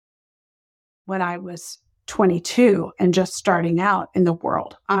when I was 22 and just starting out in the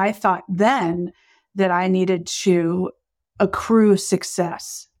world. I thought then that I needed to accrue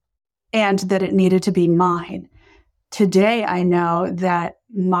success and that it needed to be mine. Today, I know that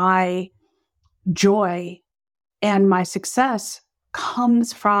my joy and my success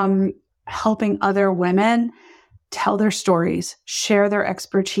comes from helping other women tell their stories, share their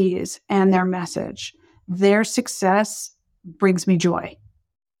expertise and their message. Their success brings me joy.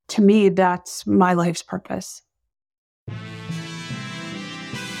 To me, that's my life's purpose.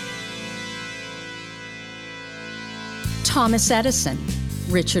 Thomas Edison,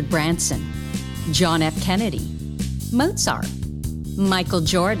 Richard Branson, John F. Kennedy, Mozart, Michael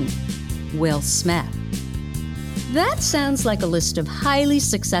Jordan, Will Smith. That sounds like a list of highly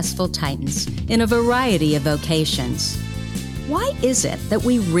successful titans in a variety of vocations. Why is it that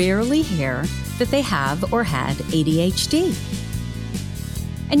we rarely hear that they have or had ADHD?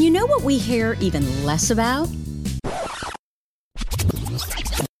 And you know what we hear even less about?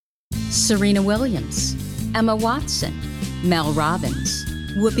 Serena Williams, Emma Watson, Mel Robbins,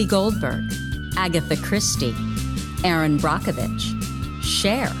 Whoopi Goldberg, Agatha Christie, Erin Brockovich,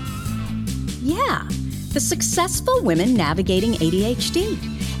 Cher. Yeah, the successful women navigating ADHD.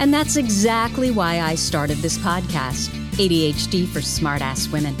 And that's exactly why I started this podcast, ADHD for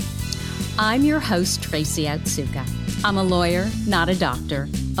Smartass Women. I'm your host, Tracy Otsuka. I'm a lawyer, not a doctor,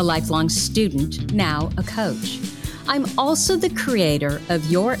 a lifelong student, now a coach. I'm also the creator of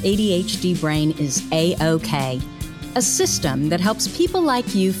Your ADHD Brain is A-OK, a system that helps people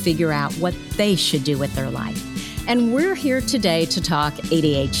like you figure out what they should do with their life. And we're here today to talk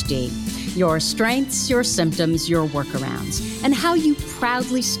ADHD, your strengths, your symptoms, your workarounds, and how you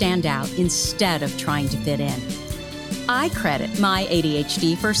proudly stand out instead of trying to fit in. I credit my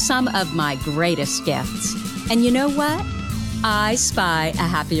ADHD for some of my greatest gifts. And you know what? I spy a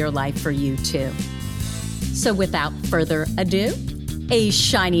happier life for you too. So without further ado, a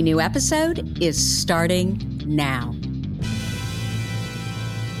shiny new episode is starting now.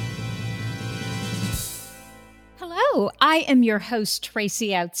 Hello, I am your host, Tracy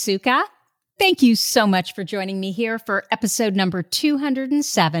Otsuka. Thank you so much for joining me here for episode number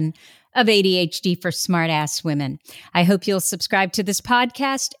 207 of ADHD for Smartass Women. I hope you'll subscribe to this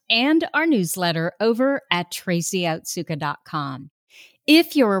podcast and our newsletter over at tracyotsuka.com.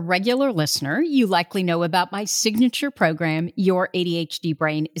 If you're a regular listener, you likely know about my signature program, Your ADHD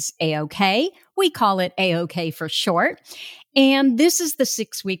Brain is A-OK. We call it A-OK for short. And this is the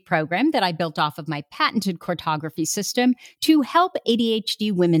 6-week program that I built off of my patented cartography system to help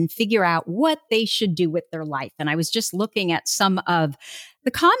ADHD women figure out what they should do with their life. And I was just looking at some of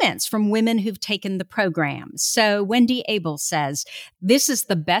the comments from women who've taken the program. So Wendy Abel says, "This is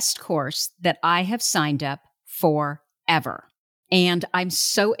the best course that I have signed up for ever." And I'm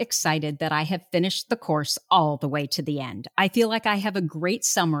so excited that I have finished the course all the way to the end. I feel like I have a great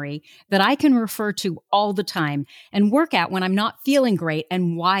summary that I can refer to all the time and work out when I'm not feeling great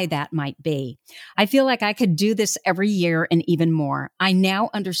and why that might be. I feel like I could do this every year and even more. I now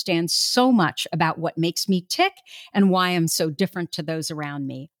understand so much about what makes me tick and why I'm so different to those around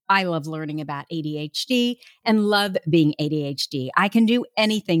me. I love learning about ADHD and love being ADHD. I can do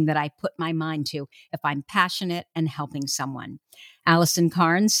anything that I put my mind to if I'm passionate and helping someone. Allison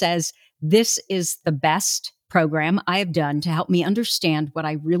Carnes says, "This is the best program I have done to help me understand what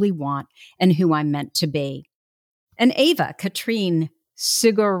I really want and who I'm meant to be." And Ava Katrine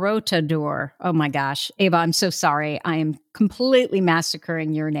Sigurotador. Oh my gosh. Ava, I'm so sorry. I am completely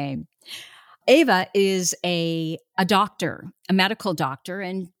massacring your name. Ava is a doctor, a medical doctor,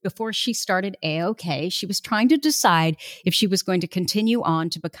 and before she started A-OK, she was trying to decide if she was going to continue on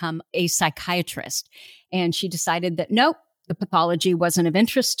to become a psychiatrist. And she decided that nope, the pathology wasn't of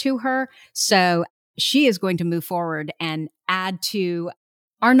interest to her, so she is going to move forward and add to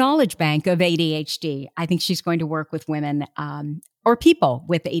our knowledge bank of ADHD. I think she's going to work with women or people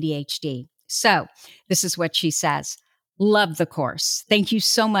with ADHD. So this is what she says. "Love the course. Thank you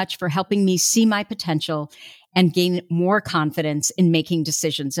so much for helping me see my potential and gain more confidence in making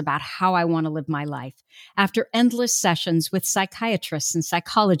decisions about how I want to live my life. After endless sessions with psychiatrists and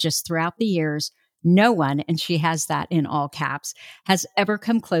psychologists throughout the years, no one," and she has that in all caps, "has ever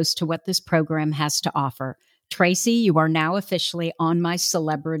come close to what this program has to offer. Tracy, you are now officially on my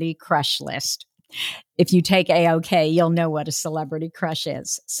celebrity crush list." if you take AOK, you'll know what a celebrity crush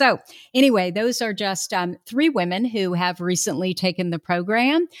is. So anyway, those are just 3 women who have recently taken the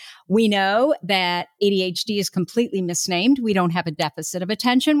program. We know that ADHD is completely misnamed. We don't have a deficit of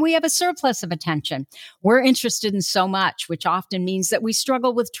attention. We have a surplus of attention. We're interested in so much, which often means that we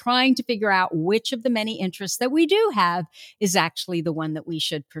struggle with trying to figure out which of the many interests that we do have is actually the one that we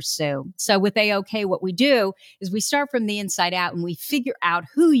should pursue. So with AOK, what we do is we start from the inside out and we figure out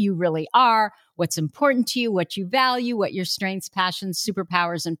who you really are, what's important to you, what you value, what your strengths, passions,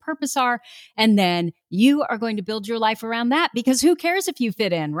 superpowers, and purpose are. And then you are going to build your life around that, because who cares if you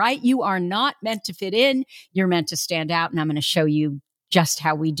fit in, right? You are not meant to fit in. You're meant to stand out. And I'm going to show you just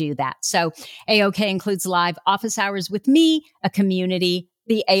how we do that. So AOK includes live office hours with me, a community,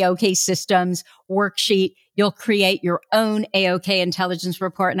 the AOK systems worksheet. You'll create your own AOK intelligence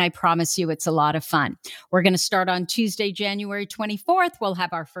report, and I promise you it's a lot of fun. We're going to start on Tuesday, January 24th. We'll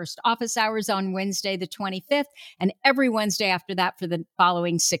have our first office hours on Wednesday, the 25th, and every Wednesday after that for the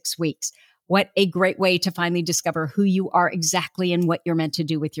following 6 weeks. What a great way to finally discover who you are exactly and what you're meant to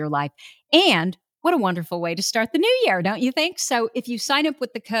do with your life. And what a wonderful way to start the new year, don't you think? So if you sign up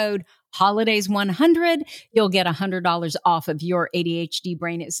with the code HOLIDAYS100, you'll get $100 off of your ADHD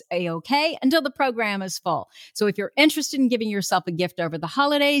Brain is AOK until the program is full. So if you're interested in giving yourself a gift over the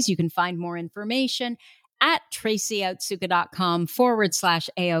holidays, you can find more information at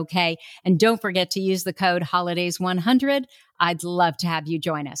tracyotsuka.com/AOK. And don't forget to use the code HOLIDAYS100. I'd love to have you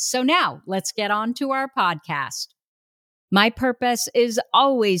join us. So now let's get on to our podcast. My purpose is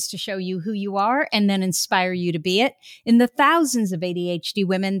always to show you who you are and then inspire you to be it. In the thousands of ADHD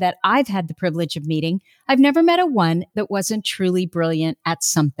women that I've had the privilege of meeting, I've never met a one that wasn't truly brilliant at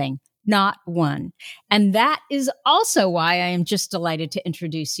something. Not one. And that is also why I am just delighted to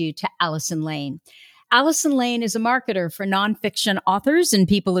introduce you to Allison Lane. Allison Lane is a marketer for nonfiction authors and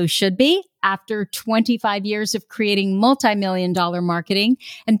people who should be. After 25 years of creating multi-million-dollar marketing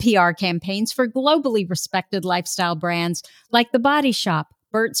and PR campaigns for globally respected lifestyle brands like The Body Shop,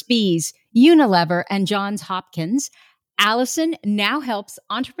 Burt's Bees, Unilever, and Johns Hopkins, Allison now helps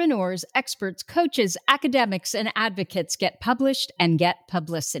entrepreneurs, experts, coaches, academics, and advocates get published and get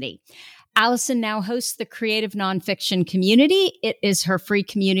publicity. Allison now hosts the Creative Nonfiction Community. It is her free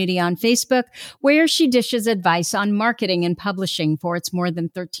community on Facebook where she dishes advice on marketing and publishing for its more than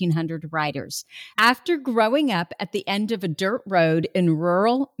 1,300 writers. After growing up at the end of a dirt road in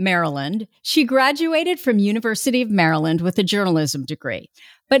rural Maryland, she graduated from University of Maryland with a journalism degree,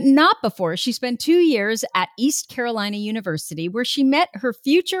 but not before she spent 2 years at East Carolina University, where she met her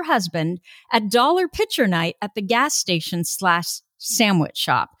future husband at dollar pitcher night at the gas station / sandwich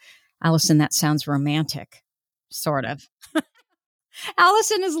shop. Allison, that sounds romantic, sort of.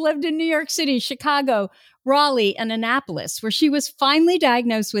 Allison has lived in New York City, Chicago, Raleigh, and Annapolis, where she was finally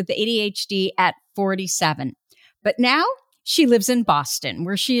diagnosed with ADHD at 47. But now she lives in Boston,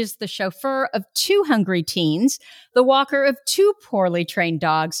 where she is the chauffeur of 2 hungry teens, the walker of 2 poorly trained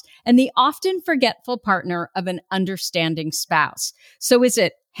dogs, and the often forgetful partner of an understanding spouse. So is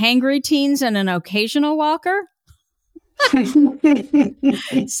it hangry teens and an occasional walker? So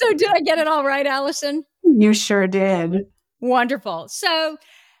did I get it all right, Allison? You sure did. Wonderful. So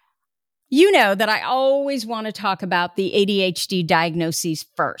you know that I always want to talk about the ADHD diagnoses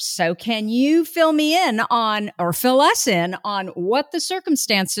first. So can you fill us in on what the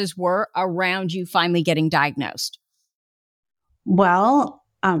circumstances were around you finally getting diagnosed? Well,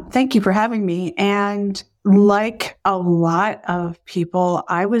 thank you for having me. And like a lot of people,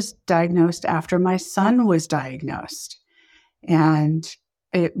 I was diagnosed after my son was diagnosed. And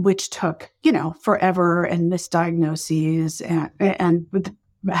which took, forever, and misdiagnoses and with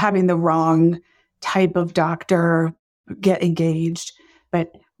having the wrong type of doctor get engaged.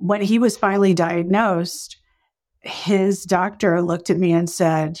 But when he was finally diagnosed, his doctor looked at me and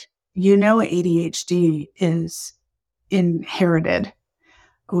said, ADHD is inherited.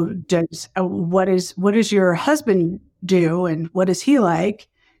 What does your husband do? And what is he like?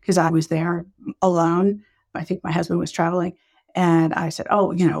 Because I was there alone. I think my husband was traveling. And I said,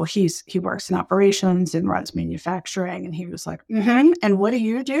 he works in operations and runs manufacturing. And he was like, mm-hmm. And what do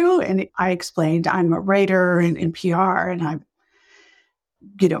you do? And I explained, I'm a writer in PR. And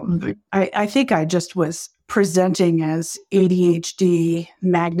I think I just was presenting as ADHD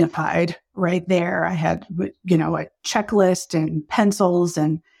magnified right there. I had, a checklist and pencils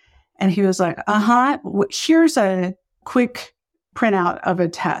and he was like, here's a quick printout of a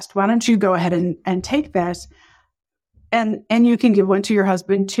test. Why don't you go ahead and take this? And you can give one to your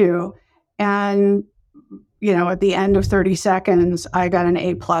husband too. And, at the end of 30 seconds, I got an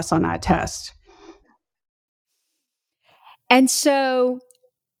A+ on that test. And so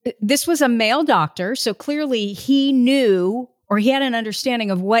this was a male doctor, so clearly he knew or he had an understanding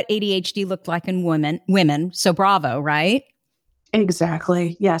of what ADHD looked like in women. So bravo, right?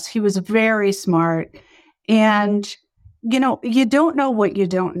 Exactly. Yes, he was very smart. And, you don't know what you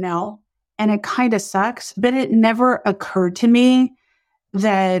don't know. And it kind of sucks, but it never occurred to me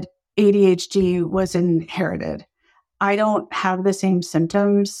that ADHD was inherited. I don't have the same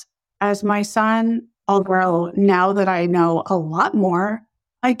symptoms as my son, although now that I know a lot more,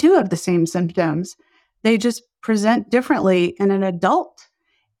 I do have the same symptoms. They just present differently in an adult.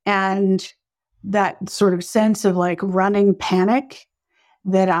 And that sort of sense of like running panic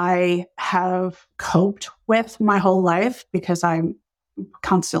that I have coped with my whole life because I'm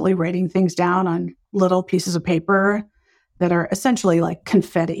constantly writing things down on little pieces of paper that are essentially like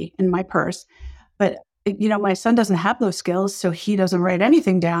confetti in my purse. But, my son doesn't have those skills, so he doesn't write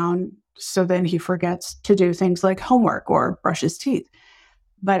anything down. So then he forgets to do things like homework or brush his teeth.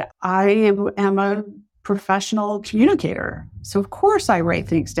 But I am a professional communicator. So of course I write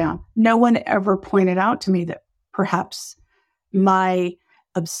things down. No one ever pointed out to me that perhaps my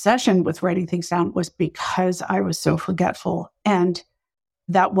obsession with writing things down was because I was so forgetful. And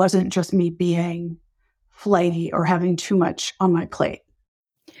that wasn't just me being flighty or having too much on my plate.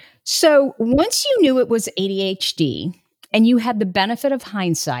 So once you knew it was ADHD and you had the benefit of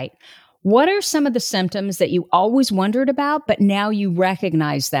hindsight, what are some of the symptoms that you always wondered about, but now you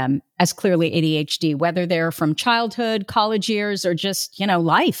recognize them as clearly ADHD, whether they're from childhood, college years, or just,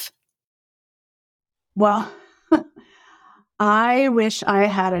 life? Well, I wish I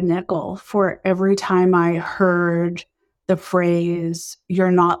had a nickel for every time I heard the phrase,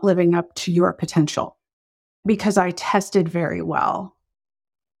 "you're not living up to your potential," because I tested very well.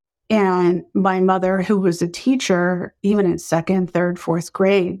 And my mother, who was a teacher, even in second, third, fourth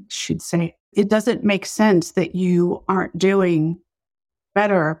grade, she'd say, "It doesn't make sense that you aren't doing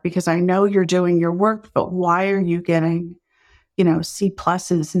better because I know you're doing your work, but why are you getting, C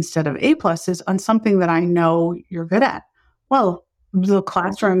pluses instead of A pluses on something that I know you're good at?" Well, the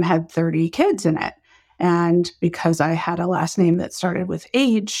classroom had 30 kids in it. And because I had a last name that started with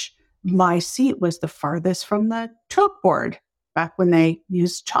H, my seat was the farthest from the chalkboard back when they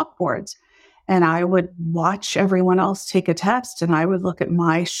used chalkboards. And I would watch everyone else take a test and I would look at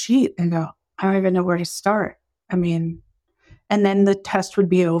my sheet and go, I don't even know where to start. And then the test would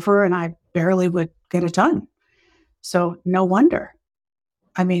be over and I barely would get it done. So no wonder.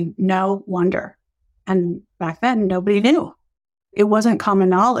 No wonder. And back then, nobody knew. It wasn't common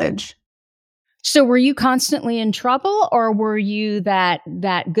knowledge. So were you constantly in trouble, or were you that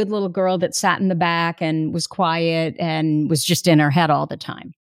good little girl that sat in the back and was quiet and was just in her head all the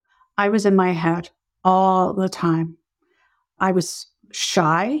time? I was in my head all the time. I was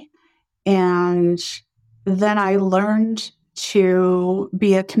shy. And then I learned to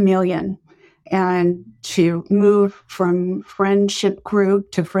be a chameleon and to move from friendship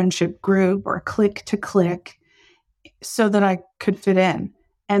group to friendship group or clique to clique so that I could fit in.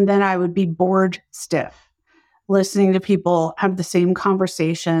 And then I would be bored stiff, listening to people have the same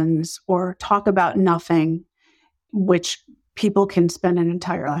conversations or talk about nothing, which people can spend an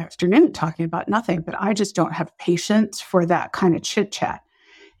entire afternoon talking about nothing, but I just don't have patience for that kind of chit chat.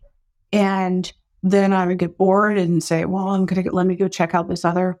 And then I would get bored and say, well, let me go check out this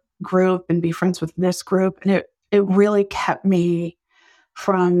other group and be friends with this group. And it really kept me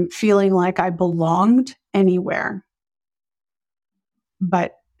from feeling like I belonged anywhere.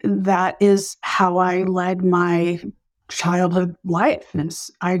 But that is how I led my childhood life. And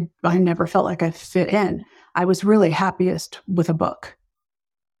I never felt like I fit in. I was really happiest with a book.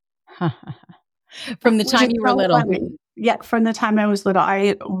 From the time you were little. Funny. Yeah, from the time I was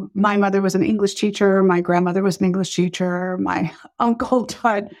little. My mother was an English teacher. My grandmother was an English teacher. My uncle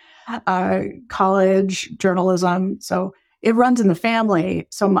taught college journalism. So it runs in the family.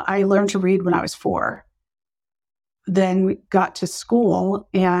 So I learned to read when I was 4. Then we got to school,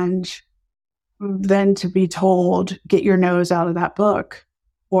 and then to be told, get your nose out of that book,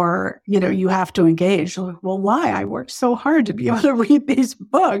 or, you have to engage. Well, why? I worked so hard to be able to read these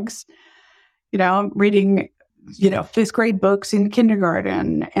books. I'm reading, 5th grade books in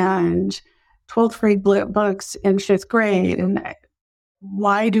kindergarten and 12th grade books in 5th grade. And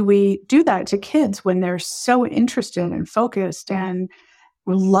why do we do that to kids when they're so interested and focused and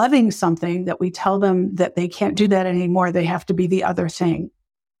we're loving something that we tell them that they can't do that anymore? They have to be the other thing.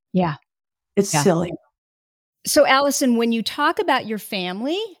 Yeah. It's silly. So, Allison, when you talk about your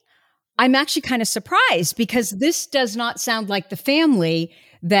family, I'm actually kind of surprised because this does not sound like the family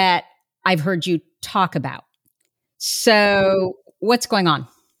that I've heard you talk about. So what's going on?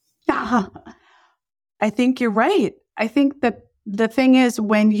 I think you're right. I think that the thing is,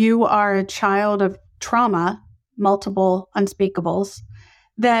 when you are a child of trauma, multiple unspeakables,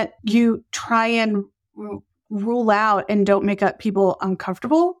 that you try and rule out and don't make up people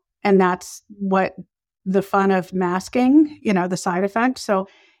uncomfortable. And that's what the fun of masking, the side effect. So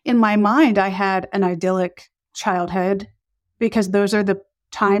in my mind, I had an idyllic childhood because those are the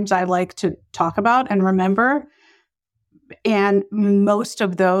times I like to talk about and remember. And most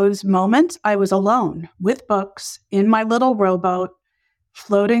of those moments, I was alone with books in my little rowboat,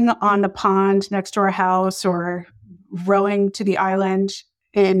 floating on the pond next to our house or rowing to the island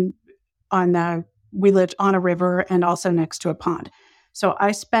we lived on a river and also next to a pond. So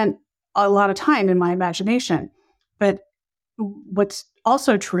I spent a lot of time in my imagination. But what's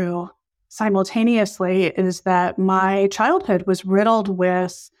also true simultaneously is that my childhood was riddled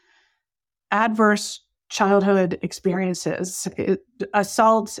with adverse childhood experiences,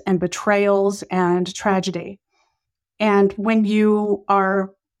 assaults and betrayals and tragedy. And when you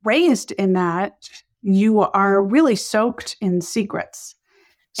are raised in that, you are really soaked in secrets.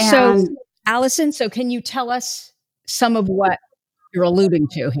 So, Allison, can you tell us some of what you're alluding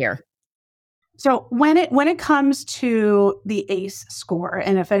to here? So when it comes to the ACE score,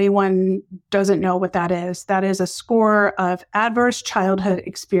 and if anyone doesn't know what that is a score of adverse childhood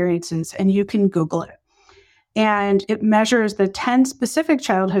experiences, and you can Google it. And it measures the 10 specific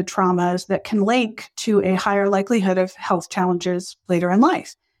childhood traumas that can link to a higher likelihood of health challenges later in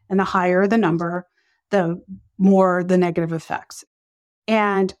life. And the higher the number, the more the negative effects.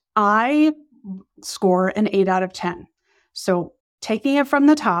 And I score an 8 out of 10. So taking it from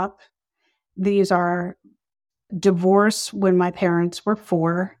the top, these are divorce when my parents were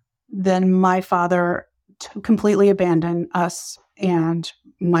 4. Then my father completely abandoned us and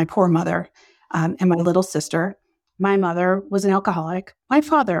my poor mother and my little sister. My mother was an alcoholic. My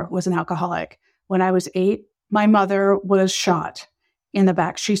father was an alcoholic. When I was 8, my mother was shot in the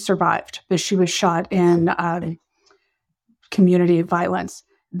back. She survived, but she was shot in community violence.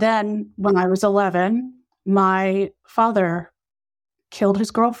 Then when I was 11, my father killed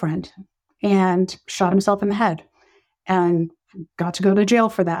his girlfriend and shot himself in the head and got to go to jail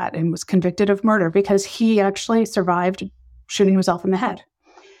for that and was convicted of murder because he actually survived shooting himself in the head.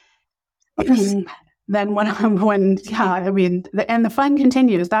 Then and the fun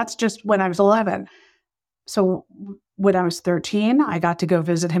continues. That's just when I was 11. So when I was 13, I got to go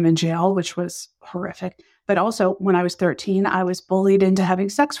visit him in jail, which was horrific. But also when I was 13, I was bullied into having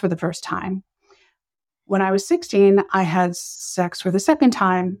sex for the first time. When I was 16, I had sex for the second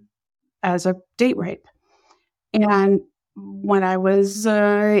time as a date rape. And when I was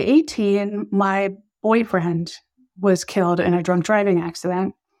 18, my boyfriend was killed in a drunk driving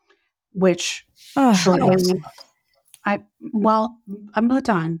accident, which shortly, I'm not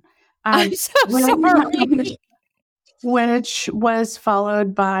done. I'm so sorry. Which was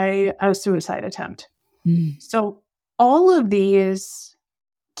followed by a suicide attempt. Mm. So all of these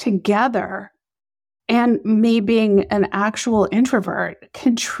together, and me being an actual introvert,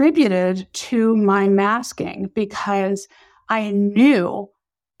 contributed to my masking because I knew,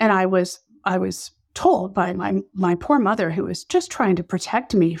 and I was told by my poor mother, who was just trying to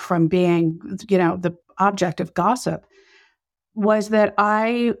protect me from being, the object of gossip, was that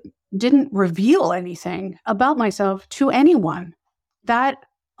I didn't reveal anything about myself to anyone. That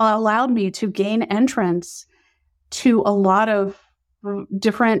allowed me to gain entrance to a lot of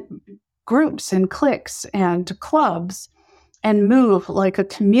different groups and cliques and clubs and move like a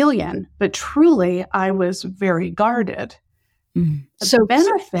chameleon. But truly, I was very guarded. Mm. So the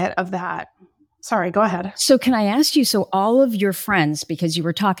benefit of that. Sorry, go ahead. So can I ask you, so all of your friends, because you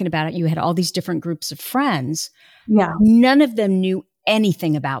were talking about it, you had all these different groups of friends. Yeah. None of them knew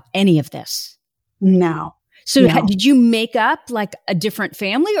anything about any of this. No. So No. Did you make up like a different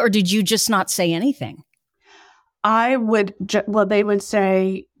family, or did you just not say anything? I would, they would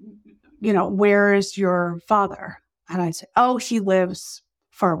say, where is your father? And I'd say, oh, he lives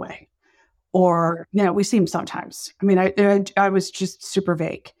far away. Or, we see him sometimes. I mean, I was just super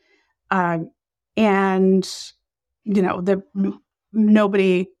vague. And,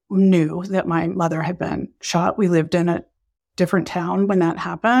 nobody knew that my mother had been shot. We lived in a different town when that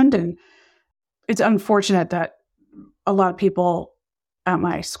happened. And it's unfortunate that a lot of people at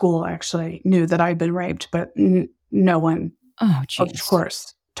my school actually knew that I'd been raped, but no one, of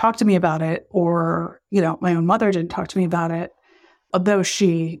course, talked to me about it. Or, my own mother didn't talk to me about it, although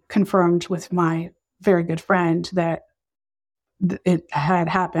she confirmed with my very good friend that it had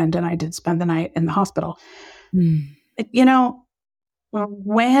happened and I did spend the night in the hospital. Mm.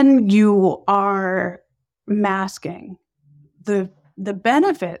 When you are masking, the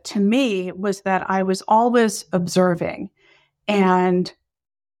benefit to me was that I was always observing and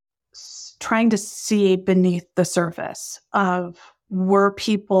trying to see beneath the surface of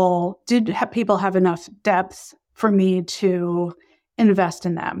did people have enough depth for me to invest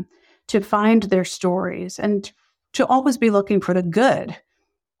in them, to find their stories, and to always be looking for the good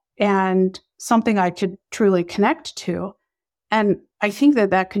and something I could truly connect to. And I think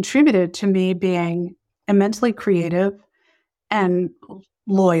that contributed to me being immensely creative and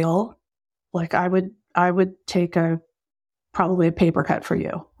loyal. Like I would take probably a paper cut for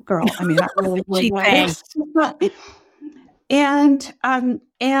you, girl. I mean, I really would. And a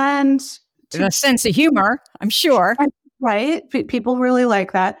sense of humor, I'm sure. Right. People really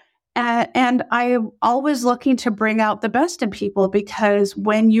like that. And I'm always looking to bring out the best in people, because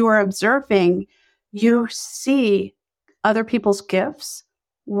when you are observing, you see other people's gifts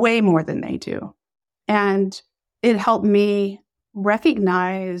way more than they do. And it helped me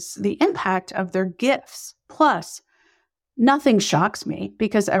recognize the impact of their gifts. Plus, nothing shocks me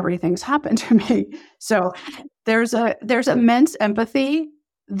because everything's happened to me. So there's immense empathy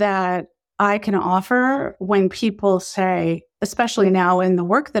that I can offer when people say, especially now in the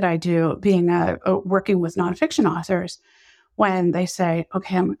work that I do, being working with nonfiction authors, when they say,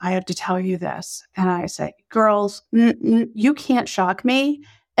 okay, I have to tell you this. And I say, girls, you can't shock me.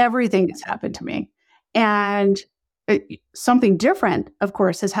 Everything has happened to me. And something different, of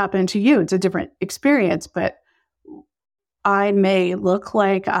course, has happened to you. It's a different experience, but I may look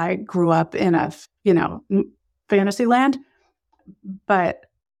like I grew up in a, fantasy land, but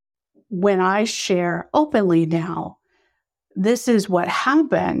when I share openly now, this is what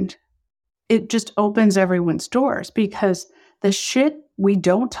happened, it just opens everyone's doors, because the shit we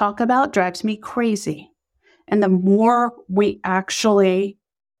don't talk about drives me crazy. And the more we actually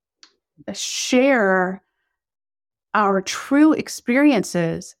share our true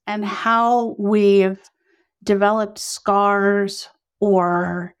experiences and how we've developed scars,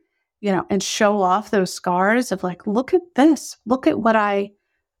 or, and show off those scars of like, look at this, look at what I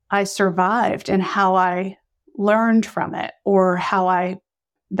survived and how I learned from it, or how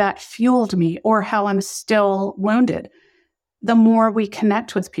that fueled me, or how I'm still wounded. The more we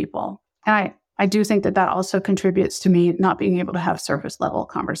connect with people. And I do think that also contributes to me not being able to have surface level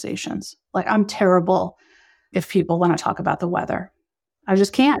conversations. Like, I'm terrible if people want to talk about the weather. I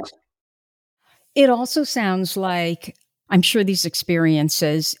just can't. It also sounds like, I'm sure these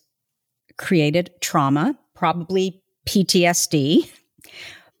experiences created trauma, probably PTSD,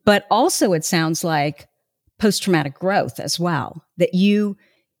 but also it sounds like post-traumatic growth as well, that you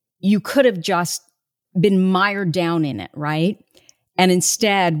could have just been mired down in it, right? And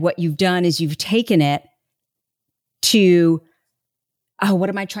instead, what you've done is you've taken it to, what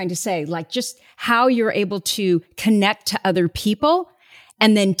am I trying to say? Like, just how you're able to connect to other people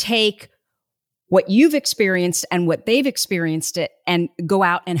and then take what you've experienced and what they've experienced it and go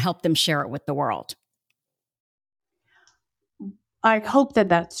out and help them share it with the world. I hope that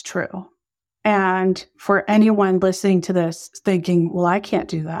that's true. And for anyone listening to this thinking, well, I can't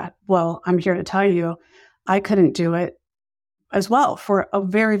do that. Well, I'm here to tell you, I couldn't do it as well for a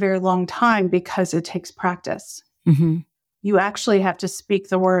very, very long time, because it takes practice. Mm-hmm. You actually have to speak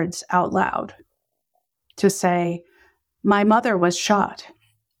the words out loud to say, my mother was shot.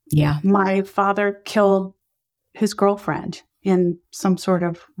 Yeah. My father killed his girlfriend in some sort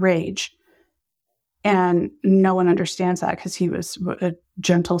of rage. And no one understands that, because he was a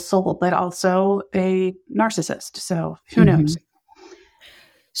gentle soul, but also a narcissist. So who knows?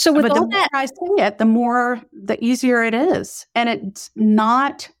 So with but all the more I say it, the easier it is. And it's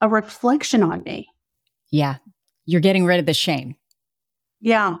not a reflection on me. Yeah. You're getting rid of the shame.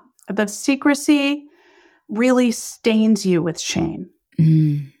 Yeah. The secrecy really stains you with shame.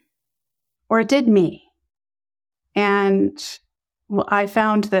 Mm. Or it did me. And I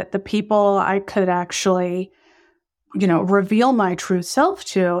found that the people I could actually, reveal my true self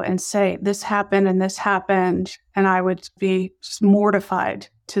to and say, this happened and this happened, and I would be just mortified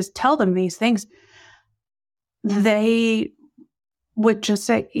to tell them these things, they would just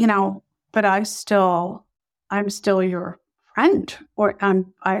say, but I'm still your friend, or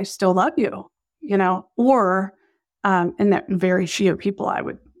I still love you, or, and that very few people I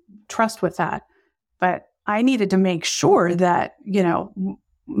would trust with that. But I needed to make sure that,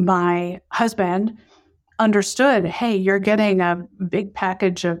 my husband understood, hey, you're getting a big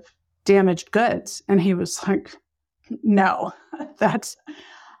package of damaged goods. And he was like, no,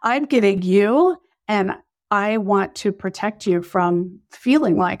 I'm getting you, and I want to protect you from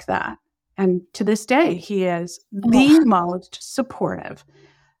feeling like that. And to this day, he is the most supportive,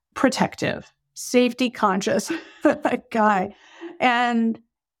 protective, safety conscious guy. And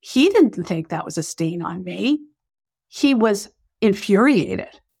he didn't think that was a stain on me. He was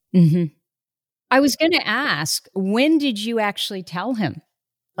infuriated. Mm-hmm. I was going to ask, when did you actually tell him?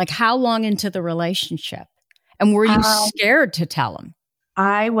 Like, how long into the relationship? And were you scared to tell him?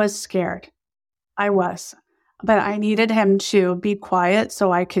 I was scared. I was. But I needed him to be quiet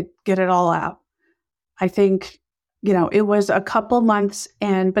so I could get it all out. I think, it was a couple months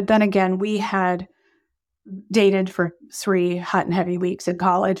but then again, we had dated for 3 hot and heavy weeks in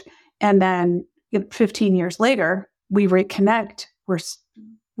college. And then 15 years later, we reconnect.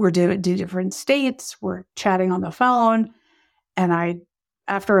 We're doing different states. We're chatting on the phone. And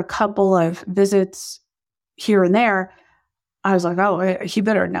after a couple of visits here and there, I was like, oh, he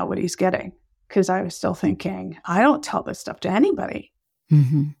better know what he's getting. Because I was still thinking, I don't tell this stuff to anybody.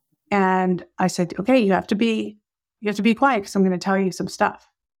 Mm-hmm. And I said, okay, you have to be quiet because I'm going to tell you some stuff.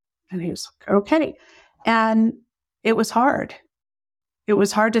 And he was like, okay. And it was hard. It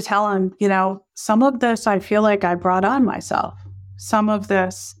was hard to tell him, some of this I feel like I brought on myself. Some of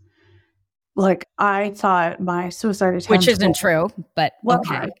this, like I thought my suicide attempt. Which isn't true, but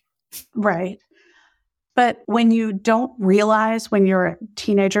okay. Right. But when you don't realize when you're a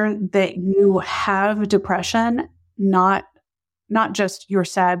teenager that you have depression, not just you're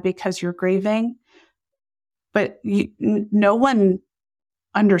sad because you're grieving, but no one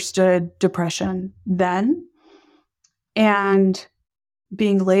understood depression then. And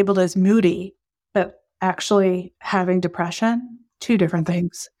being labeled as moody, but actually having depression, 2 different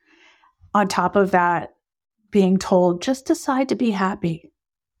things. On top of that, being told, just decide to be happy.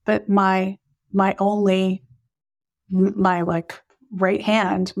 But my right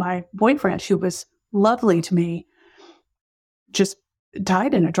hand, my boyfriend, who was lovely to me, just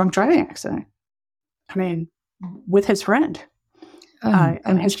died in a drunk driving accident. I mean, with his friend.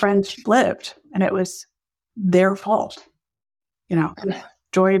 And his friend lived, and it was their fault.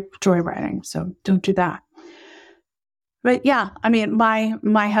 Joyriding. So don't do that. But yeah, I mean,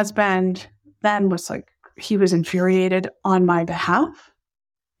 my husband then was like, he was infuriated on my behalf.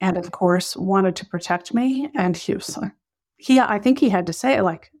 And of course, wanted to protect me. And he was like, I think he had to say,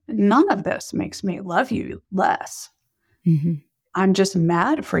 like, none of this makes me love you less. Mm-hmm. I'm just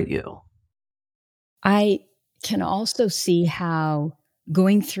mad for you. I can also see how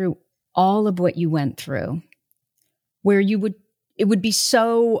going through all of what you went through, where it would be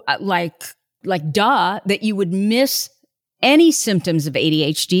so like duh that you would miss any symptoms of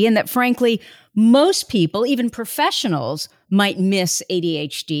ADHD, and that frankly, most people, even professionals, might miss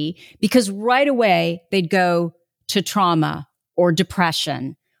ADHD because right away they'd go to trauma or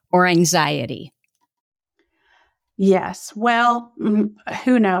depression or anxiety. Yes. Well,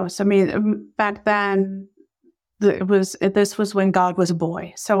 who knows? I mean, back then, this was when God was a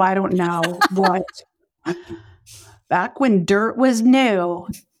boy. So I don't know what. Back when dirt was new,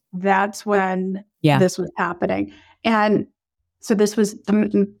 that's when this was happening. And so this was,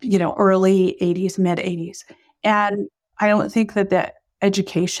 early 80s, mid 80s. And I don't think that the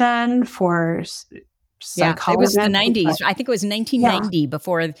education for psychology. It was the 90s. I think it was 1990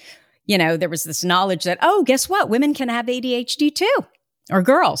 before, there was this knowledge that, oh, guess what? Women can have ADHD too, or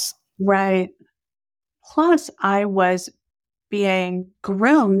girls. Right. Plus, I was being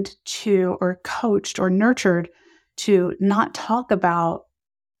groomed to, or coached or nurtured to not talk about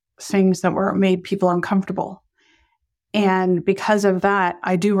things that made people uncomfortable. And because of that,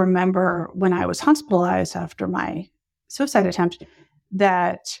 I do remember when I was hospitalized after my suicide attempt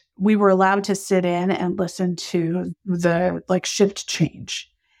that we were allowed to sit in and listen to the shift change.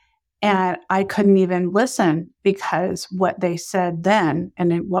 And I couldn't even listen because what they said then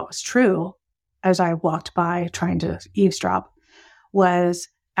and what was true as I walked by trying to eavesdrop was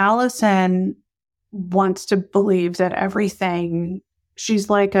Allison wants to believe that she's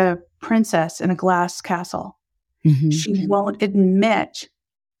like a princess in a glass castle. Mm-hmm. She won't admit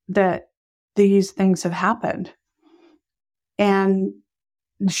that these things have happened. And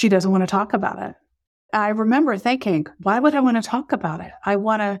she doesn't want to talk about it. I remember thinking, why would I want to talk about it? I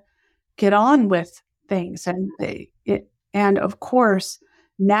want to get on with things. And of course,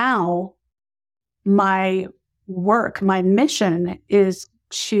 now my work, my mission is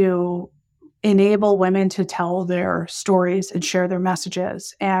to enable women to tell their stories and share their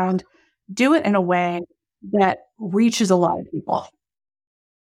messages and do it in a way that reaches a lot of people.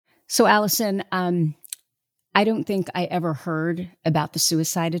 So, Allison, I don't think I ever heard about the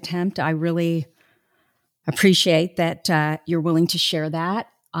suicide attempt. I really appreciate that you're willing to share that.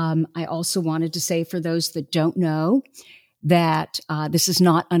 I also wanted to say for those that don't know that this is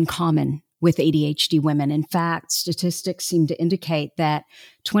not uncommon with ADHD women. In fact, statistics seem to indicate that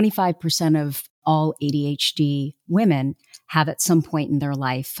 25% of all ADHD women have at some point in their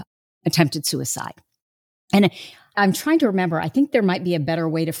life attempted suicide. And I'm trying to remember. I think there might be a better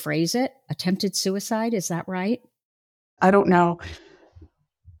way to phrase it. Attempted suicide. Is that right? I don't know.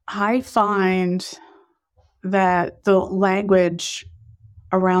 I find that the language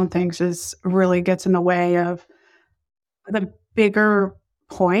around things really gets in the way of the bigger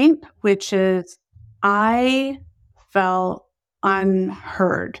point, which is I felt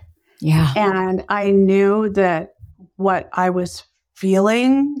unheard. Yeah. And I knew that what I was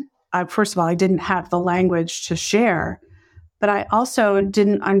feeling, first of all, I didn't have the language to share, but I also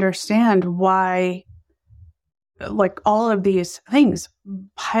didn't understand why, like, all of these things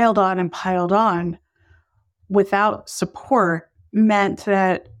piled on without support meant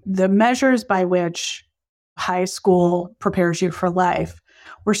that the measures by which high school prepares you for life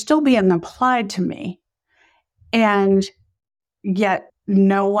were still being applied to me. And yet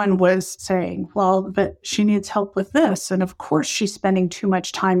no one was saying, well, but she needs help with this. And of course she's spending too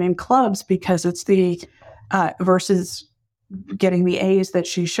much time in clubs because it's versus getting the A's that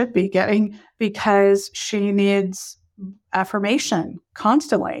she should be getting, because she needs affirmation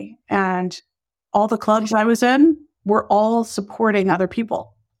constantly. And all the clubs I was in were all supporting other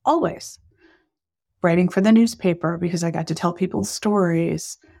people, always. Writing for the newspaper because I got to tell people's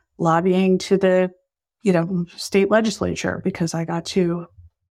stories, lobbying to the, state legislature because I got to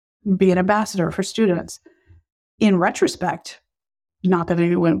be an ambassador for students. In retrospect, not that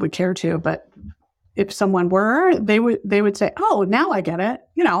anyone would care to, but if someone were, they would say, oh, now I get it.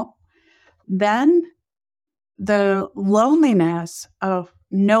 Then the loneliness of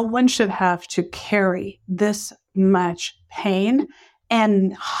no one should have to carry this much pain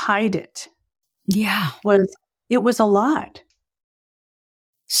and hide it. Yeah. It was a lot.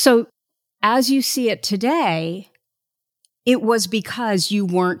 So as you see it today, it was because you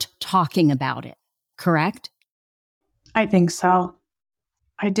weren't talking about it, correct? I think so.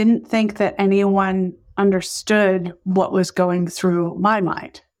 I didn't think that anyone understood what was going through my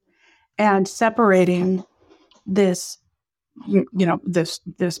mind. And separating this,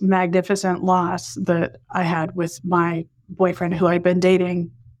 this magnificent loss that I had with my boyfriend who I'd been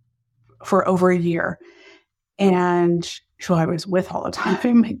dating for over a year and who I was with all the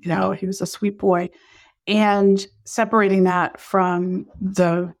time, he was a sweet boy. And separating that from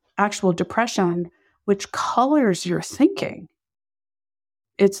the actual depression, which colors your thinking.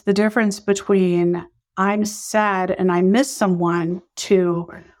 It's the difference between I'm sad and I miss someone to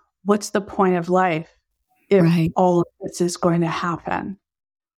what's the point of life if all of this is going to happen?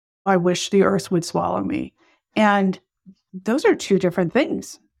 I wish the earth would swallow me. And those are two different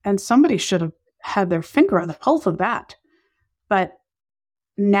things. And somebody should have had their finger on the pulse of that. But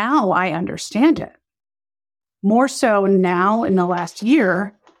now I understand it. More so now in the last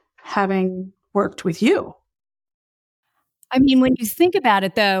year, having worked with you. I mean, when you think about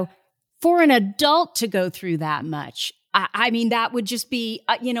it, though, for an adult to go through that much, I mean, that would just be,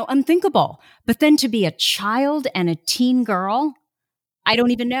 unthinkable. But then to be a child and a teen girl, I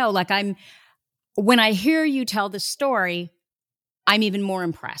don't even know. When I hear you tell the story, I'm even more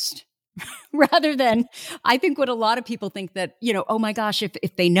impressed. Rather than, I think what a lot of people think that, oh my gosh,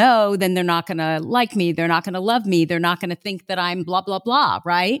 if they know, then they're not going to like me. They're not going to love me. They're not going to think that I'm blah, blah, blah,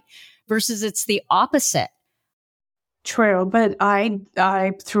 right? Versus it's the opposite. True. But I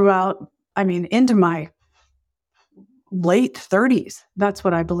throughout, into my late 30s, that's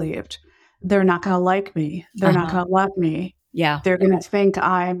what I believed. They're not going to like me. They're not going to love me. Yeah. They're going to think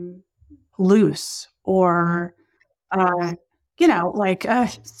I'm loose or, like a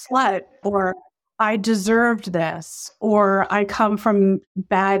slut, or I deserved this, or I come from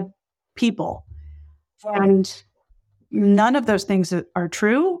bad people. And none of those things are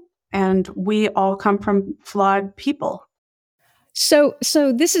true. And we all come from flawed people. So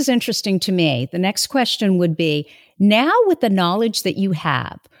this is interesting to me. The next question would be, now with the knowledge that you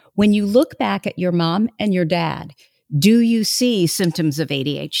have, when you look back at your mom and your dad, do you see symptoms of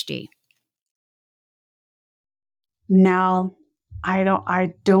ADHD? Now,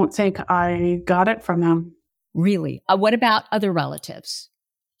 I don't think I got it from them. Really? What about other relatives?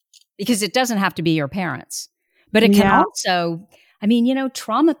 Because it doesn't have to be your parents, but it can also,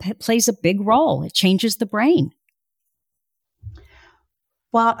 trauma plays a big role. It changes the brain.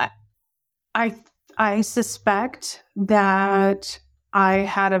 Well, I suspect that I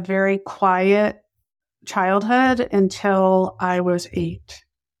had a very quiet childhood until I was 8.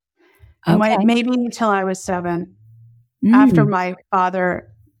 Okay. Maybe until I was 7. After my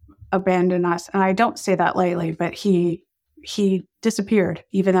father abandoned us. And I don't say that lightly, but he disappeared,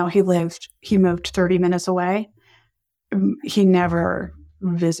 even though he moved 30 minutes away. He never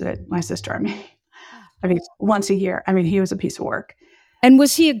visited my sister. I mean, once a year. He was a piece of work. And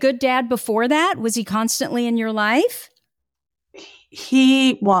was he a good dad before that? Was he constantly in your life?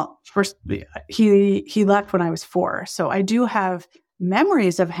 First, he left when I was 4. So I do have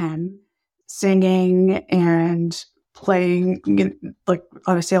memories of him singing and playing, like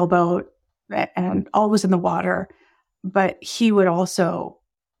on a sailboat and always in the water. But he would also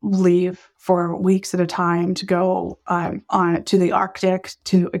leave for weeks at a time to go on to the Arctic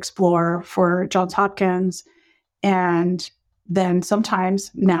to explore for Johns Hopkins. And then sometimes,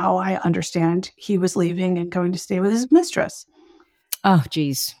 now I understand, he was leaving and going to stay with his mistress. Oh,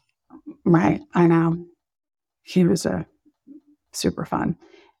 geez. Right. I know. He was a super fun,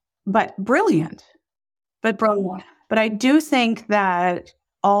 but brilliant. But I do think that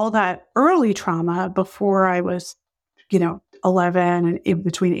all that early trauma before I was, 11 and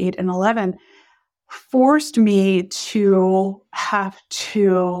between 8 and 11 forced me to have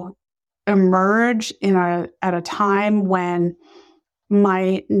to emerge at a time when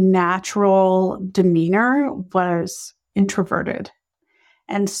my natural demeanor was introverted.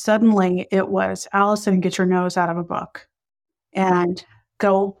 And suddenly it was, Allison, get your nose out of a book and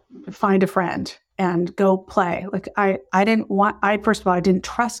go find a friend and go play. Like first of all, I didn't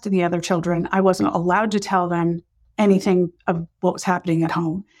trust the other children. I wasn't allowed to tell them anything of what was happening at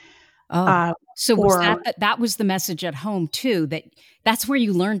home. So that was the message at home too, that's where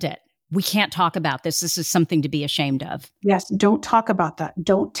you learned it. We can't talk about this. This is something to be ashamed of. Yes. Don't talk about that.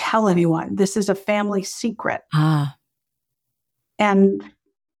 Don't tell anyone. This is a family secret. And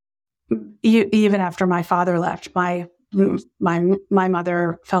even after my father left, my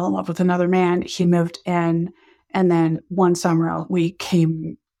mother fell in love with another man. He moved in, and then one summer we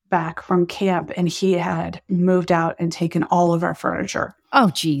came back from camp, and he had moved out and taken all of our furniture. Oh,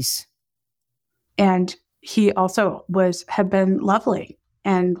 geez. And he also had been lovely,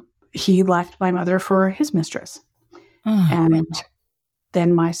 and he left my mother for his mistress. And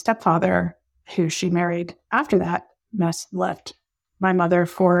then my stepfather, who she married after that, left my mother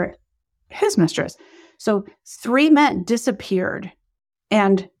for his mistress. So 3 men disappeared,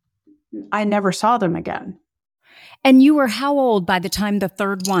 and I never saw them again. And you were how old by the time the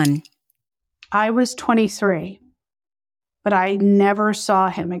third one? I was 23, but I never saw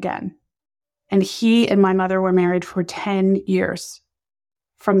him again. And he and my mother were married for 10 years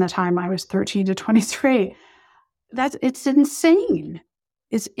from the time I was 13 to 23. It's insane.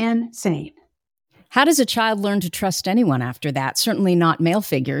 It's insane. How does a child learn to trust anyone after that? Certainly not male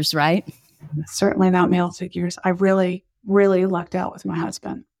figures, right? Certainly not male figures. I really, really lucked out with my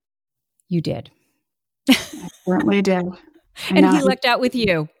husband. You did. I certainly did. And he lucked out with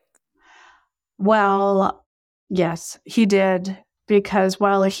you. Well, yes, he did. Because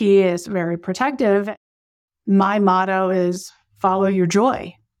while he is very protective, my motto is follow your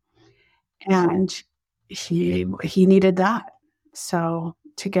joy. And he needed that. So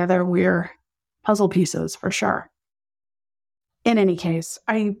together we're puzzle pieces for sure. In any case,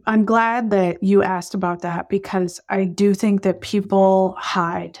 I'm glad that you asked about that, because I do think that people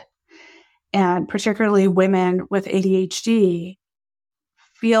hide, and particularly women with ADHD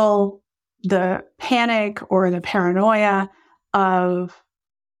feel the panic or the paranoia of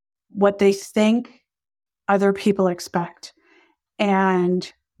what they think other people expect.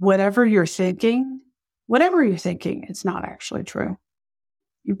 And whatever you're thinking, it's not actually true.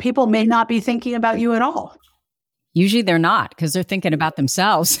 People may not be thinking about you at all. Usually they're not, because they're thinking about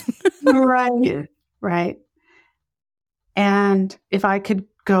themselves. Right. And if I could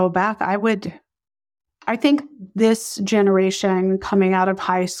go back, I think this generation coming out of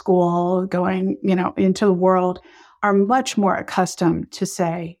high school, going, into the world, are much more accustomed to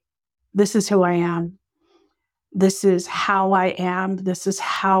say, this is who I am. This is how I am. This is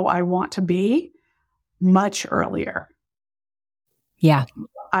how I want to be, much earlier. Yeah.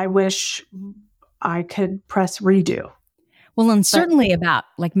 I wish I could press redo. Well, and certainly about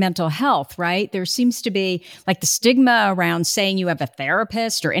like mental health, right? There seems to be like the stigma around saying you have a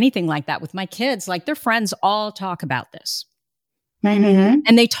therapist or anything like that. With my kids, like their friends all talk about this. Mm-hmm.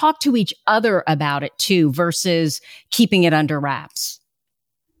 And they talk to each other about it too, versus keeping it under wraps.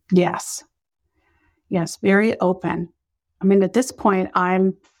 Yes, very open. I mean, at this point,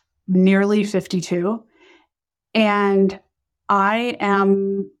 I'm nearly 52, and I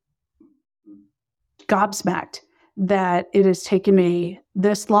am gobsmacked that it has taken me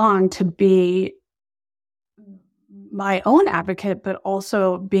this long to be my own advocate, but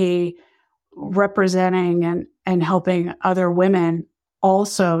also be representing and helping other women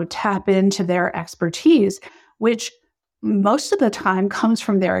also tap into their expertise, which most of the time comes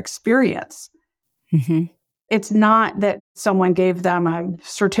from their experience. Mm-hmm. It's not that someone gave them a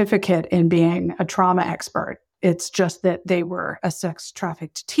certificate in being a trauma expert. It's just that they were a sex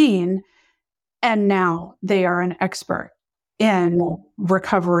trafficked teen, and now they are an expert in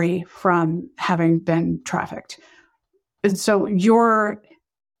recovery from having been trafficked. And so your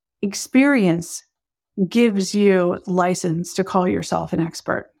experience gives you license to call yourself an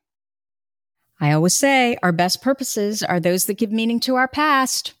expert. I always say our best purposes are those that give meaning to our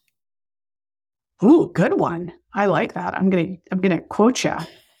past. Ooh, good one. I like that. I'm gonna quote you.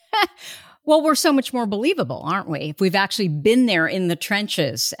 Well, we're so much more believable, aren't we? If we've actually been there in the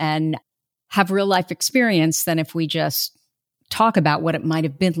trenches and have real life experience than if we just talk about what it might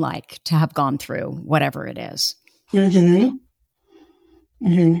have been like to have gone through whatever it is. Mm-hmm.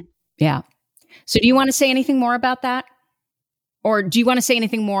 Mm-hmm. Yeah. So do you want to say anything more about that? Or do you want to say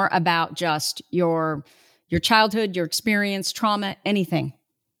anything more about just your childhood, your experience, trauma, anything?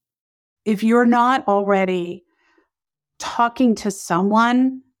 If you're not already talking to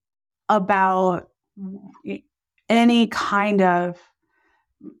someone about any kind of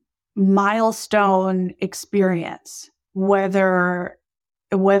milestone experience, whether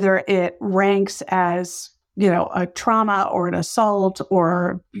it ranks as, a trauma or an assault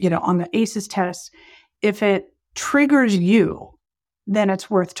or, on the ACEs test, if it triggers you, then it's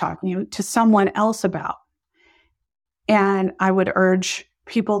worth talking to someone else about. And I would urge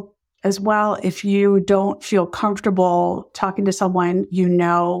people as well, if you don't feel comfortable talking to someone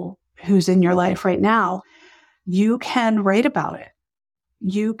who's in your life right now, you can write about it.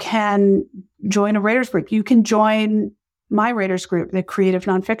 You can join a writers group. You can join my writers group, the Creative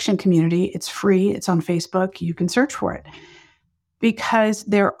Nonfiction Community. It's free. It's on Facebook. You can search for it. Because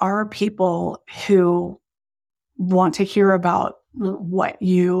there are people who want to hear about what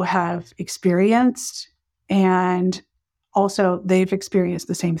you have experienced, and also they've experienced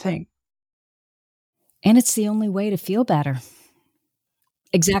the same thing. And it's the only way to feel better.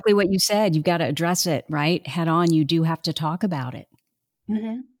 Exactly what you said. You've got to address it, right? Head on. You do have to talk about it.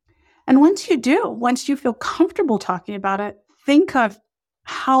 Mm-hmm. And once you feel comfortable talking about it, think of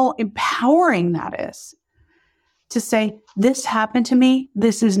how empowering that is to say, this happened to me.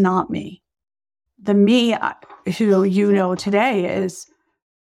 This is not me. The me who today is,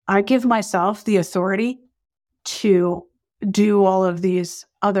 I give myself the authority to do all of these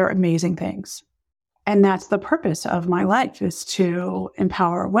other amazing things. And that's the purpose of my life, is to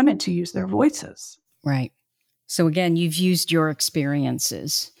empower women to use their voices. Right. So again, you've used your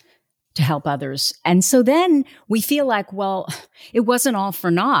experiences to help others. And so then we feel like, well, it wasn't all for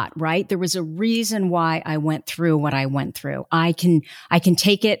naught, right? There was a reason why I went through what I went through. I can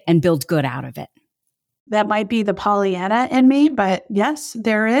take it and build good out of it. That might be the Pollyanna in me, but yes,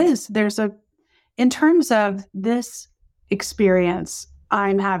 there is. In terms of this experience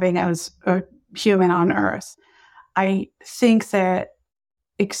I'm having as a human on Earth, I think that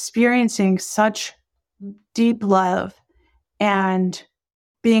experiencing such deep love and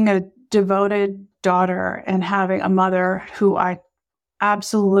being a devoted daughter and having a mother who I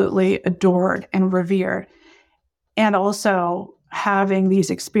absolutely adored and revered, and also having these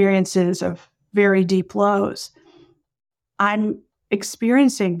experiences of very deep lows, I'm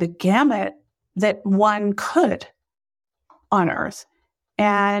experiencing the gamut that one could on Earth.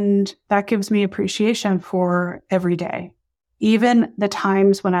 And that gives me appreciation for every day. Even the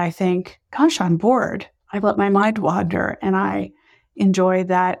times when I think, gosh, I'm bored, I let my mind wander and I enjoy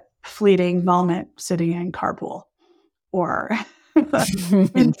that fleeting moment sitting in carpool or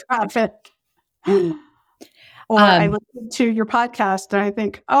in traffic. Or I listen to your podcast and I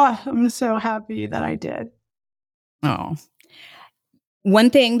think, oh, I'm so happy that I did. Oh. One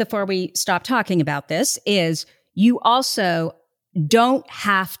thing before we stop talking about this is you also don't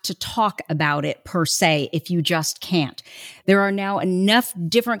have to talk about it per se if you just can't. There are now enough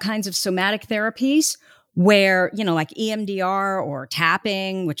different kinds of somatic therapies where, like EMDR or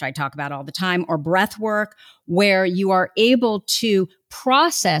tapping, which I talk about all the time, or breath work, where you are able to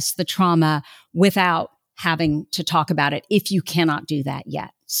process the trauma without having to talk about it if you cannot do that yet.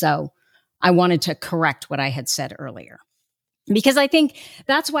 So I wanted to correct what I had said earlier, because I think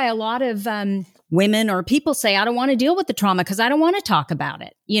that's why a lot of women or people say, I don't want to deal with the trauma because I don't want to talk about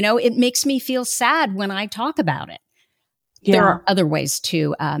it. It makes me feel sad when I talk about it. Yeah. There are other ways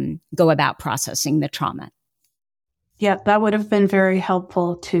to go about processing the trauma. Yeah, that would have been very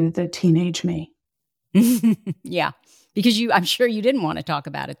helpful to the teenage me. Yeah, because I'm sure you didn't want to talk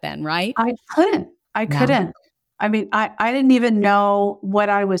about it then, right? I couldn't. I mean, I didn't even know what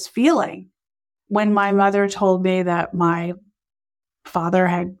I was feeling when my mother told me that my father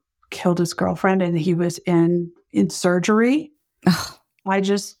had killed his girlfriend and he was in surgery. I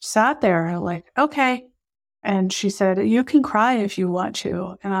just sat there like, okay. And she said, you can cry if you want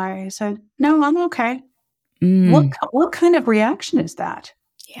to. And I said, no, I'm okay. What kind of reaction is that?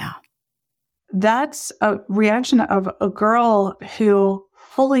 Yeah. That's a reaction of a girl who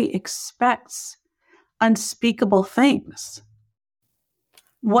fully expects unspeakable things.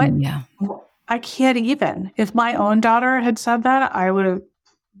 What? Yeah. I can't even. If my own daughter had said that, I would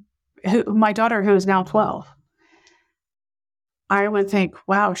have, my daughter who is now 12, I would think,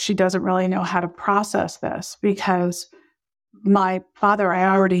 wow, she doesn't really know how to process this, because my father, I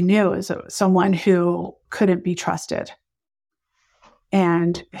already knew, is someone who couldn't be trusted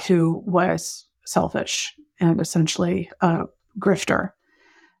and who was selfish and essentially a grifter.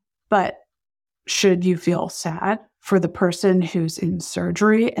 But should you feel sad for the person who's in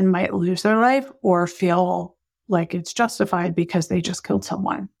surgery and might lose their life, or feel like it's justified because they just killed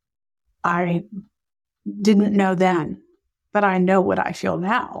someone? I didn't know then, but I know what I feel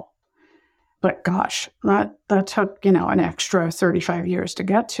now. But gosh, that took, an extra 35 years to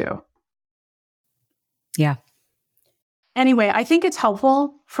get to. Yeah. Anyway, I think it's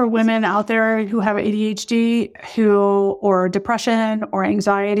helpful for women out there who have ADHD or depression or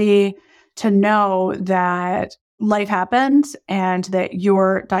anxiety to know that life happens and that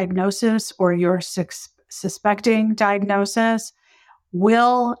your diagnosis or your suspecting diagnosis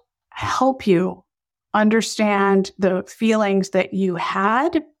will help you understand the feelings that you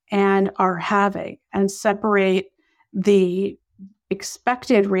had and are having, and separate the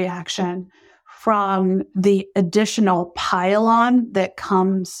expected reaction from the additional pile-on that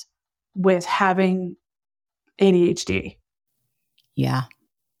comes with having ADHD. Yeah.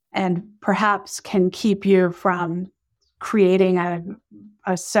 And perhaps can keep you from creating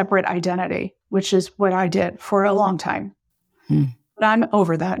a separate identity, which is what I did for a long time. But I'm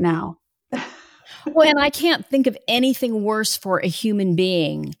over that now. Well, and I can't think of anything worse for a human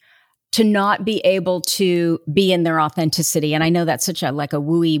to not be able to be in their authenticity. And I know that's such a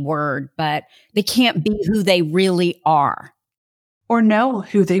wooey word, but they can't be who they really are. Or know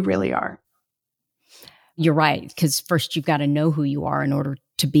who they really are. You're right. Because first you've got to know who you are in order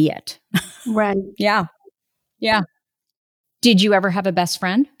to be it. Right. Yeah. Yeah. Did you ever have a best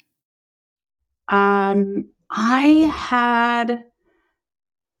friend? I had,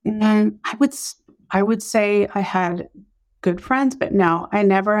 I would say I had good friends, but no, I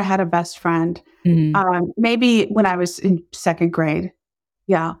never had a best friend. Mm-hmm. Maybe when I was in second grade.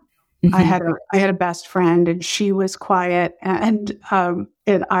 Yeah. Mm-hmm. I had a best friend, and she was quiet, and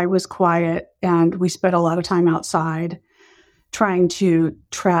I was quiet, and we spent a lot of time outside trying to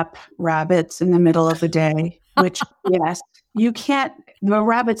trap rabbits in the middle of the day, which, yes, you can't, the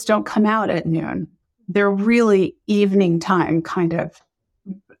rabbits don't come out at noon. They're really evening time kind of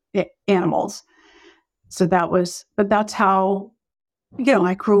animals. So that's how,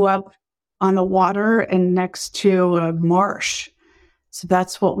 I grew up on the water and next to a marsh. So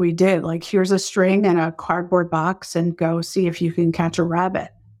that's what we did. Like, here's a string and a cardboard box, and go see if you can catch a rabbit.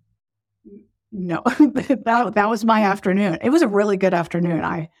 No, that was my afternoon. It was a really good afternoon.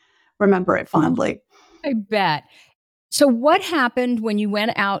 I remember it fondly. I bet. So what happened when you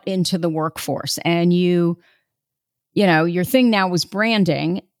went out into the workforce and your thing now was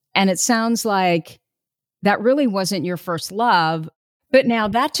branding, and it sounds like that really wasn't your first love, but now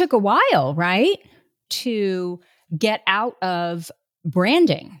that took a while, right? To get out of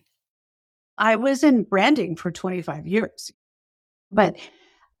branding. I was in branding for 25 years, but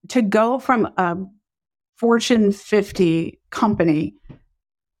to go from a Fortune 50 company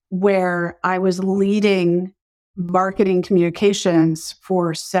where I was leading marketing communications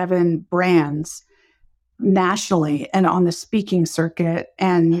for 7 brands nationally and on the speaking circuit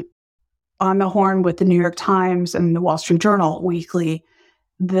and on the horn with the New York Times and the Wall Street Journal weekly,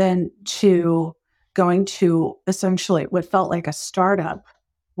 then to going to essentially what felt like a startup,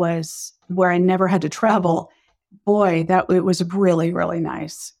 was where I never had to travel. Boy, it was really, really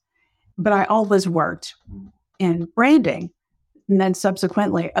nice. But I always worked in branding. And then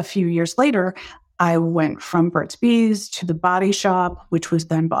subsequently, a few years later, I went from Burt's Bees to The Body Shop, which was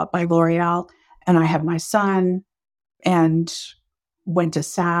then bought by L'Oreal. And I had my son, and went to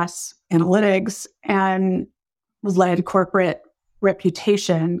SAS Analytics and led corporate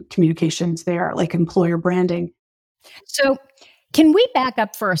reputation communications there, like employer branding. So can we back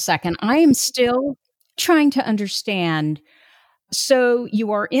up for a second? I am still trying to understand. So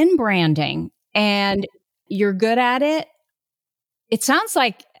you are in branding and you're good at it. It sounds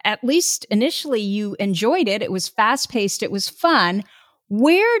like, at least initially, you enjoyed it. It was fast-paced. It was fun.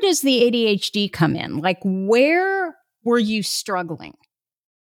 Where does the ADHD come in? Like, where were you struggling?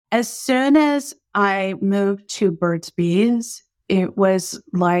 As soon as I moved to Burt's Bees, it was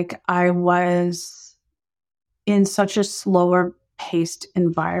like I was in such a slower paced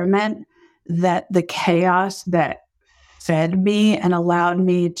environment that the chaos that fed me and allowed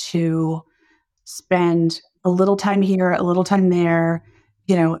me to spend a little time here, a little time there,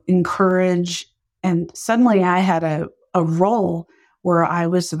 encourage. And suddenly I had a role where I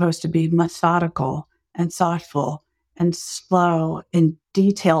was supposed to be methodical and thoughtful and slow and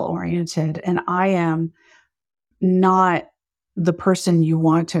detail oriented. And I am not the person you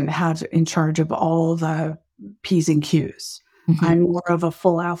want to have in charge of all the P's and Q's. Mm-hmm. I'm more of a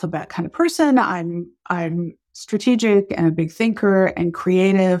full alphabet kind of person. I'm strategic and a big thinker and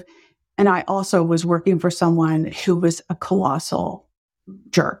creative. And I also was working for someone who was a colossal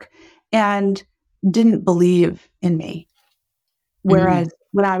jerk and didn't believe in me. Whereas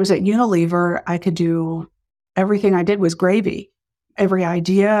when I was at Unilever, I could do everything I did was gravy. Every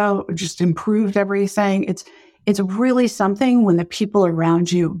idea just improved everything. It's really something when the people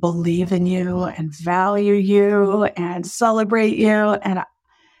around you believe in you and value you and celebrate you. And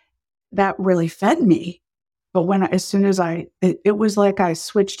that really fed me. But as soon as it was like I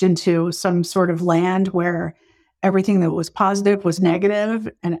switched into some sort of land where everything that was positive was negative.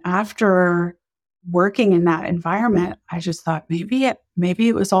 And after working in that environment, I just thought maybe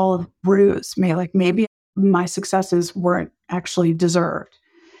it was all a ruse. Maybe my successes weren't actually deserved.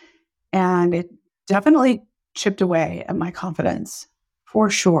 And it definitely chipped away at my confidence, for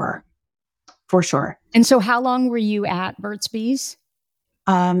sure. And so how long were you at Burt's Bees?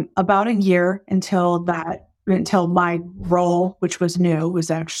 About a year until my role, which was new, was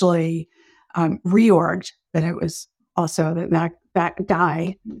actually reorged. But it was also that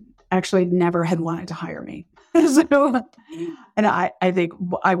guy actually never had wanted to hire me. And I think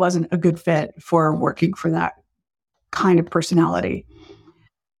I wasn't a good fit for working for that kind of personality.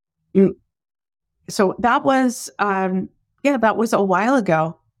 So that was, that was a while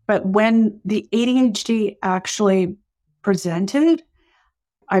ago. But when the ADHD actually presented,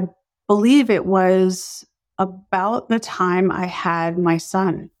 I believe it was about the time I had my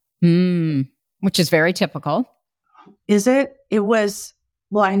son. Which is very typical. Is it? It was,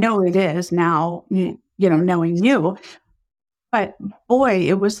 well, I know it is now, knowing you. But boy,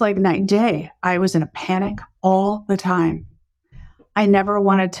 it was like night and day. I was in a panic all the time. I never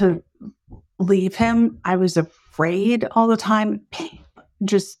wanted to leave him. I was afraid all the time.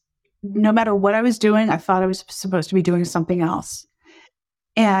 Just no matter what I was doing, I thought I was supposed to be doing something else.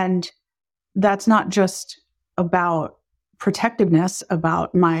 And that's not just about protectiveness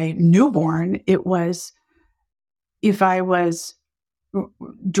about my newborn. It was if I was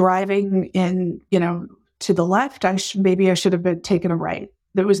driving in, to the left, I should have been taking a right.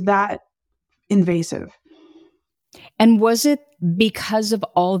 It was that invasive. And was it because of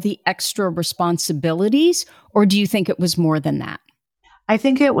all the extra responsibilities, or do you think it was more than that? I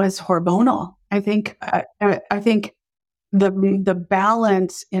think it was hormonal. I think the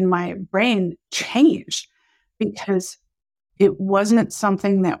balance in my brain changed because it wasn't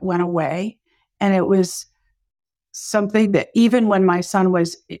something that went away, and it was something that even when my son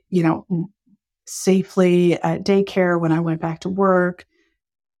was, safely at daycare, when I went back to work,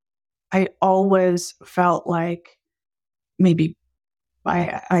 I always felt like maybe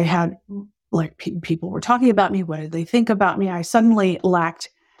I had people were talking about me. What did they think about me? I suddenly lacked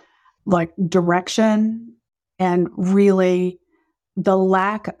direction, and really the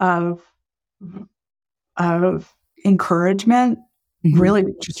lack of encouragement really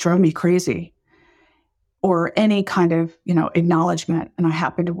just drove me crazy, or any kind of, acknowledgement. And I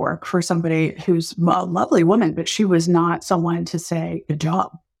happened to work for somebody who's a lovely woman, but she was not someone to say, good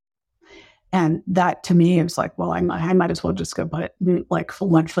job. And that to me, it was like, well, I might as well just go put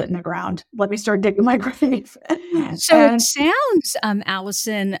one foot in the ground. Let me start digging my grave. So it sounds,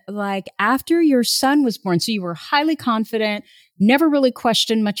 Allison, like after your son was born, so you were highly confident, never really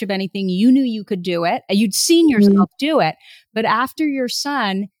questioned much of anything. You knew you could do it. You'd seen yourself do it. But after your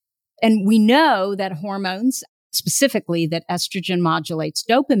son, and we know that hormones, specifically that estrogen modulates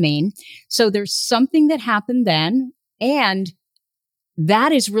dopamine. So there's something that happened then. And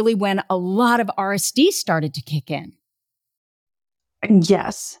that is really when a lot of RSD started to kick in.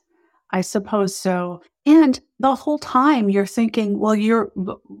 Yes, I suppose so. And the whole time you're thinking, well,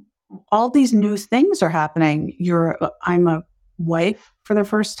 all these new things are happening. I'm a wife for the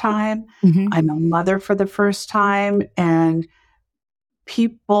first time. Mm-hmm. I'm a mother for the first time. And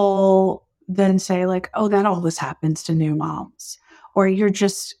people then say oh, that always happens to new moms. Or you're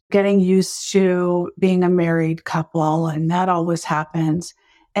just getting used to being a married couple and that always happens.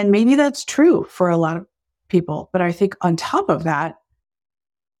 And maybe that's true for a lot of people. But I think on top of that,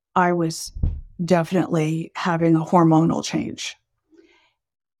 I was definitely having a hormonal change.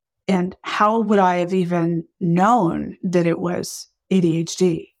 And how would I have even known that it was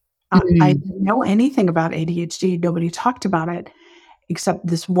ADHD? I didn't know anything about ADHD. Nobody talked about it except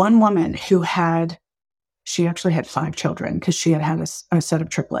this one woman who she actually had 5 children because she had a set of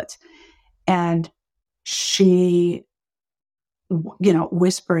triplets. And she,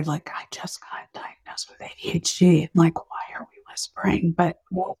 whispered like, I just got diagnosed with ADHD. I'm like, why are we whispering? But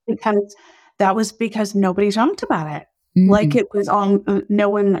because nobody talked about it. Like it was no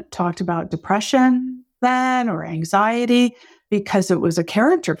one talked about depression then or anxiety because it was a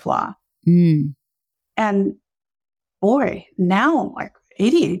character flaw. And boy, now like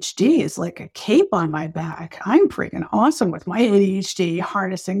ADHD is like a cape on my back. I'm freaking awesome with my ADHD,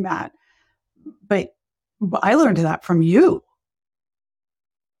 harnessing that. But I learned that from you.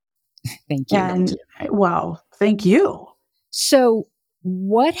 Thank you. And well, thank you. So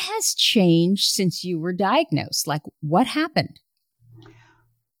what has changed since you were diagnosed? Like what happened?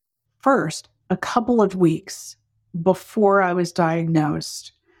 First, a couple of weeks before I was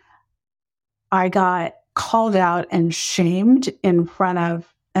diagnosed, I got called out and shamed in front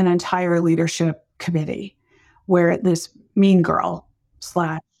of an entire leadership committee where this mean girl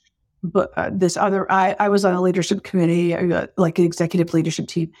this other, I was on a leadership committee, like an executive leadership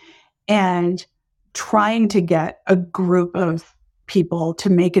team, and trying to get a group of people to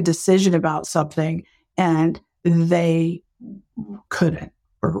make a decision about something, and they couldn't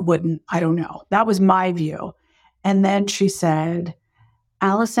or wouldn't. I don't know. That was my view. And then she said,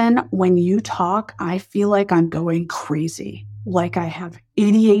 Allison, when you talk, I feel like I'm going crazy, like I have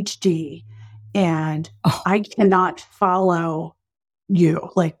ADHD and I cannot follow you.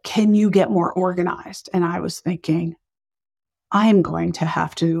 Like, can you get more organized? And I was thinking, I'm going to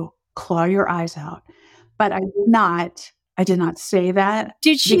have to claw your eyes out. But I did not say that.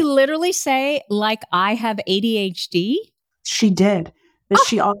 Did she literally say, like, I have ADHD? She did. But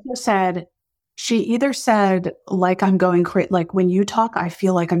she also said, she either said, like, I'm going crazy, like, when you talk, I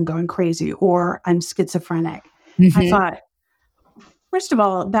feel like I'm going crazy, or I'm schizophrenic. I thought, first of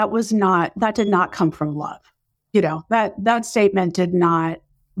all, that did not come from love. That statement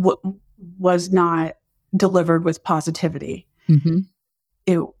was not delivered with positivity.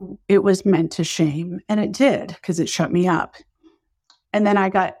 It was meant to shame, and it did, because it shut me up. And then I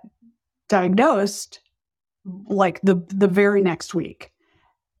got diagnosed like the very next week.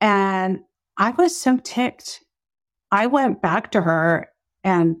 And I was so ticked. I went back to her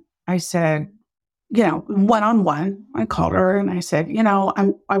and I said, one-on-one, I called her and I said,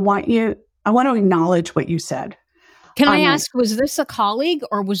 I want to acknowledge what you said. Can I ask, was this a colleague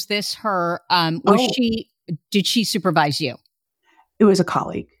or was this her, did she supervise you? It was a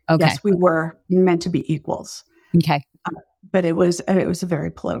colleague. Okay. Yes, we were meant to be equals. Okay. But it was a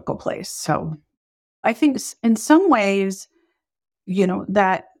very political place. So I think in some ways,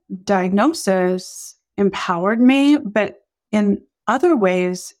 that diagnosis empowered me, but in other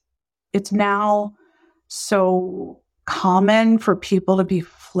ways, it's now so common for people to be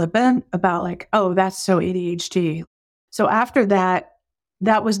flippant about like, oh, that's so ADHD. So after that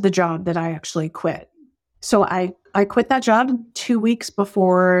was the job that I actually quit. So I quit that job 2 weeks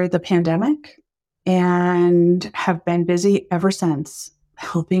before the pandemic and have been busy ever since,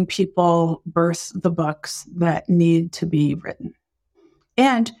 helping people birth the books that need to be written.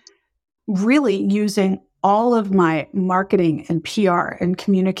 And really using all of my marketing and PR and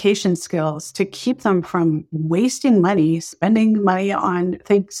communication skills to keep them from wasting money, spending money on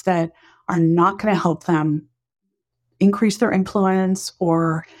things that are not going to help them increase their influence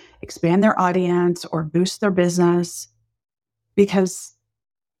or expand their audience or boost their business, because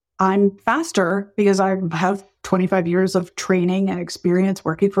I'm faster, because I have 25 years of training and experience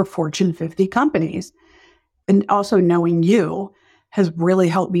working for Fortune 50 companies. And also knowing you has really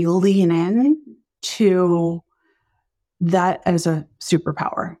helped me lean in to that as a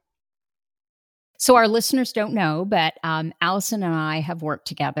superpower. So our listeners don't know, but Allison and I have worked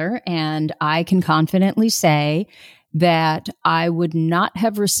together, and I can confidently say that I would not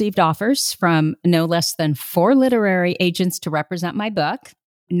have received offers from no less than 4 literary agents to represent my book,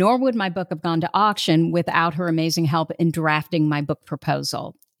 nor would my book have gone to auction without her amazing help in drafting my book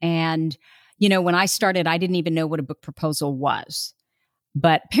proposal. And, when I started, I didn't even know what a book proposal was.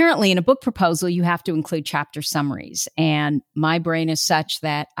 But apparently in a book proposal, you have to include chapter summaries. And my brain is such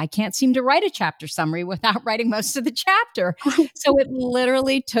that I can't seem to write a chapter summary without writing most of the chapter. So it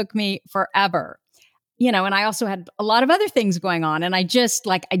literally took me forever. And I also had a lot of other things going on. And I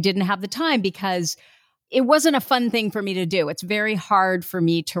didn't have the time because it wasn't a fun thing for me to do. It's very hard for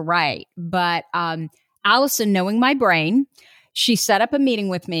me to write. But Allison, knowing my brain, she set up a meeting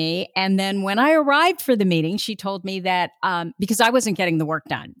with me. And then when I arrived for the meeting, she told me that because I wasn't getting the work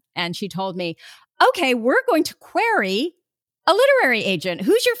done. And she told me, okay, we're going to query a literary agent.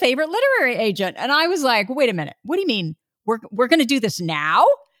 Who's your favorite literary agent? And I was like, wait a minute. What do you mean? We're going to do this now?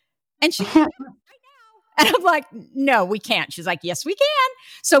 And she, right now. And I'm like, no, we can't. She's like, yes, we can.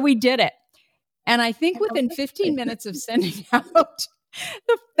 So we did it. And I think within 15 minutes of sending out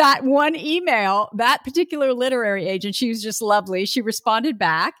that one email, that particular literary agent, she was just lovely. She responded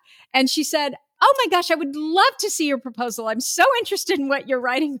back and she said, oh my gosh, I would love to see your proposal. I'm so interested in what you're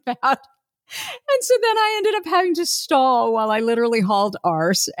writing about. And so then I ended up having to stall while I literally hauled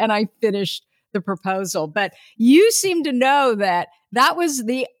arse and I finished the proposal. But you seem to know that was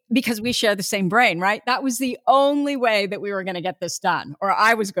because we share the same brain, right? That was the only way that we were going to get this done, or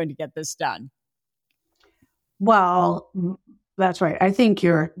I was going to get this done. Well, that's right. I think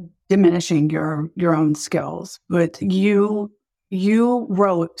you're diminishing your own skills, but you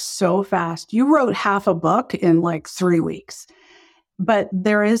wrote so fast. You wrote half a book in like 3 weeks. But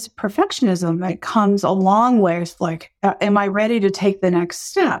there is perfectionism that comes along with like, am I ready to take the next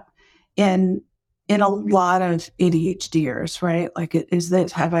step? In a lot of ADHDers, right? Like, is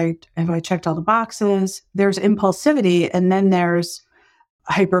this, have I checked all the boxes? There's impulsivity, and then there's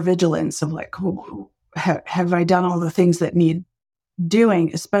hypervigilance of like, have I done all the things that need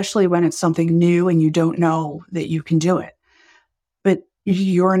doing, especially when it's something new and you don't know that you can do it. But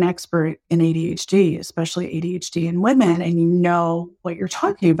you're an expert in ADHD, especially ADHD in women, and you know what you're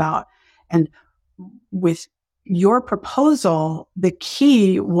talking about. And with your proposal, the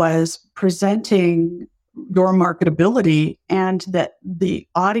key was presenting your marketability and that the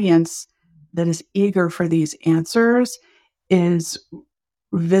audience that is eager for these answers is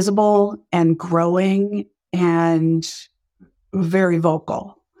visible and growing and very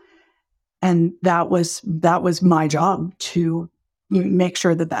vocal. And that was my job to make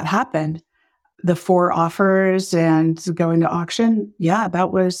sure that happened. The 4 offers and going to auction. Yeah,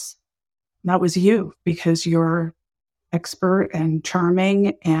 that was you, because you're expert and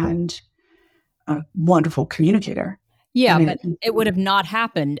charming and a wonderful communicator. Yeah, but it would have not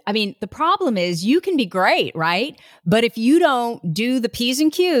happened. I mean, the problem is you can be great, right? But if you don't do the P's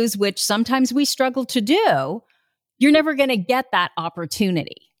and Q's, which sometimes we struggle to do, you're never going to get that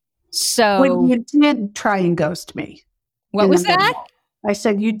opportunity. So when you did try and ghost me. What was that? I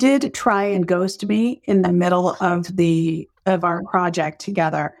said you did try and ghost me in the middle of our project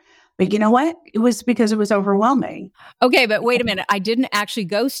together. But you know what? It was because it was overwhelming. Okay, but wait a minute. I didn't actually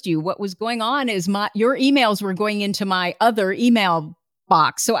ghost you. What was going on is your emails were going into my other email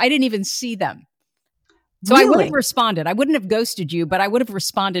box, so I didn't even see them. So really? I would have responded. I wouldn't have ghosted you, but I would have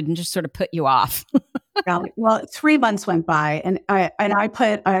responded and just sort of put you off. Well, 3 months went by, and I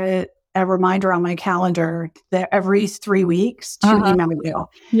put a reminder on my calendar that every 3 weeks to email you.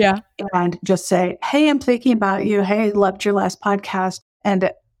 Yeah. And just say, hey, I'm thinking about you. Hey, loved your last podcast.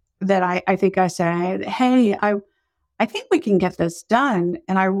 And that I think I said, hey, I think we can get this done.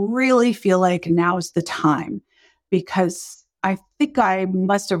 And I really feel like now is the time, because I think I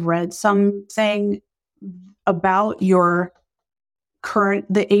must have read something about the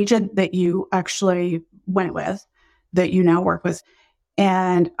agent that you actually went with, that you now work with.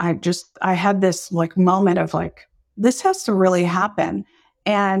 And I had this like moment of like, this has to really happen.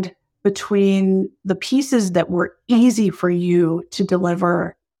 And between the pieces that were easy for you to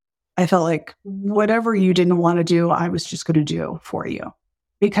deliver, I felt like whatever you didn't want to do, I was just going to do for you,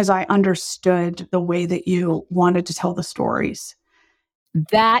 because I understood the way that you wanted to tell the stories.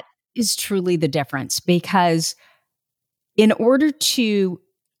 That is truly the difference, because in order to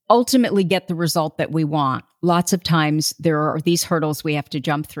ultimately get the result that we want, lots of times there are these hurdles we have to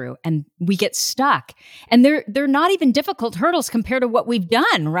jump through and we get stuck. And they're not even difficult hurdles compared to what we've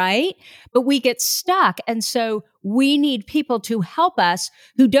done, right? But we get stuck. And so we need people to help us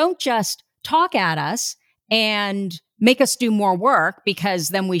who don't just talk at us and make us do more work, because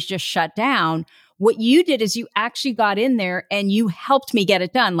then we just shut down. What you did is you actually got in there and you helped me get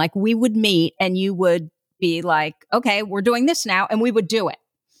it done. Like, we would meet and you would be like, okay, we're doing this now. And we would do it.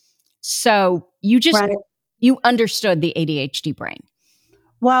 So you you understood the ADHD brain.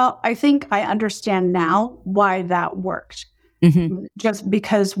 Well, I think I understand now why that worked. Mm-hmm. Just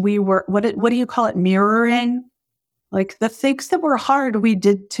because we were, what do you call it? Mirroring? Like the things that were hard, we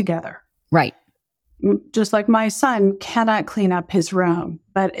did together. Right. Just like my son cannot clean up his room.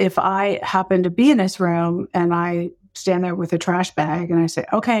 But if I happen to be in his room and I stand there with a trash bag and I say,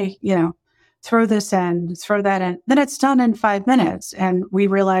 okay, throw this in, throw that in, then it's done in 5 minutes. And we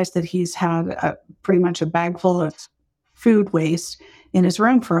realize that he's had pretty much a bag full of food waste in his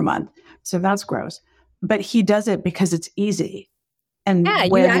room for a month. So that's gross. But he does it because it's easy. And yeah,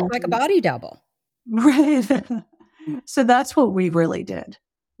 you act like a body double. Right. So that's what we really did,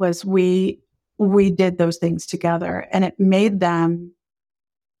 was we we did those things together, and it made them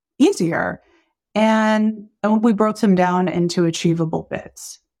easier. And we broke them down into achievable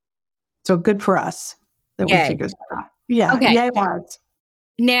bits. So good for us that we Yay. figured that out. Yeah. Okay. Yay, Mark.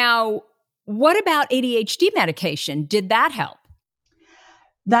 Now, what about ADHD medication? Did that help?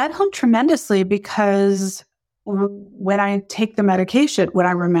 That helped tremendously because when I take the medication, when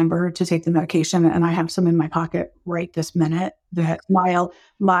I remember to take the medication, and I have some in my pocket right this minute, that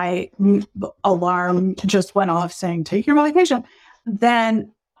my alarm just went off saying, take your medication,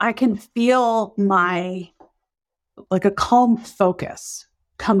 then I can feel like a calm focus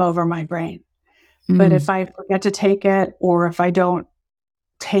come over my brain. But if I forget to take it, or if I don't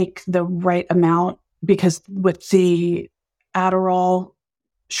take the right amount, because with the Adderall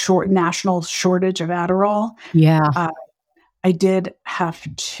national shortage of Adderall, I did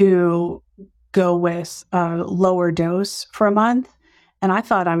have to go with a lower dose for a month, and I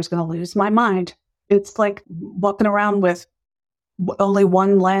thought I was going to lose my mind. It's like walking around with only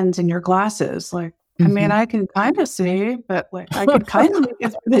one lens in your glasses. Like, I mean, I can kind of see, but like I could kind of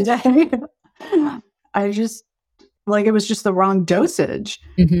get through the day. I just it was just the wrong dosage.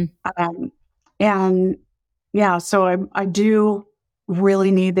 And yeah, so I do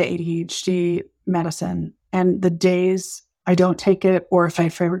really need the ADHD medicine. And the days I don't take it, or if I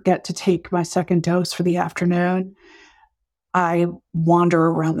forget to take my second dose for the afternoon, I wander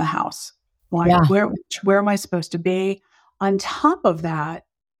around the house. Like, where am I supposed to be? On top of that,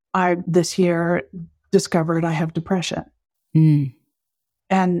 I this year discovered I have depression.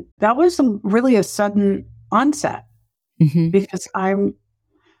 And that was really a sudden onset, because I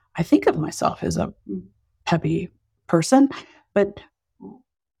think of myself as a peppy person, but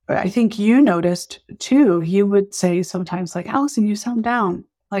I think you noticed too. You would say sometimes like, Allison, you sound down.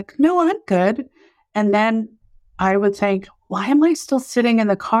 Like, no, I'm good. And then I would think, why am I still sitting in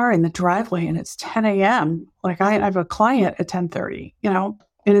the car in the driveway and it's 10 a.m.? Like I have a client at 10:30,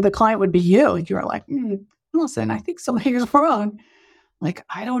 and the client would be you. And you're like, listen, I think something is wrong. Like,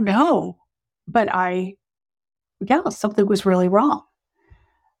 I don't know. But something was really wrong.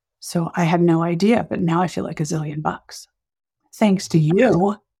 So I had no idea, but now I feel like $1,000,000. Thanks to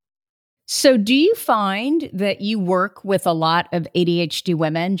you. So do you find that you work with a lot of ADHD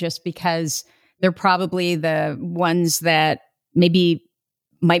women just because they're probably the ones that maybe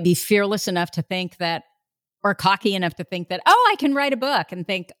might be fearless enough to think that, or cocky enough to think that, I can write a book, and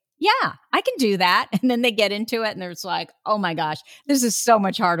think, yeah, I can do that. And then they get into it and they're like, oh my gosh, this is so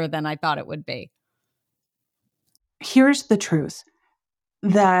much harder than I thought it would be. Here's the truth,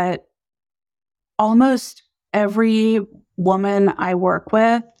 that almost every woman I work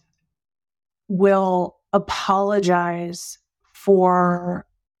with will apologize for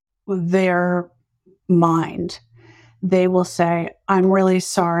their mind. They will say, I'm really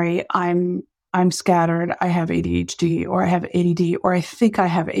sorry. I'm scattered. I have ADHD, or I have ADD, or I think I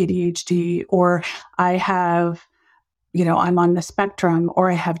have ADHD, or I have, I'm on the spectrum, or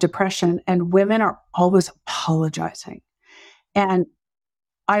I have depression. And women are always apologizing. And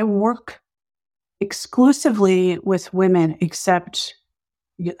I work exclusively with women, except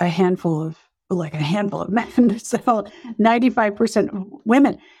a handful of men. So 95%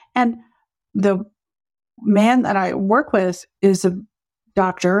 women. And the man that I work with is a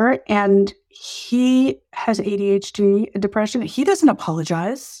doctor, and he has ADHD and depression. He doesn't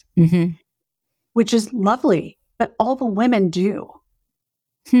apologize, which is lovely, but all the women do.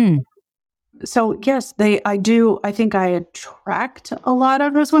 So yes, I do. I think I attract a lot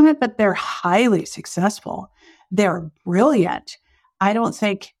of those women, but they're highly successful. They're brilliant. I don't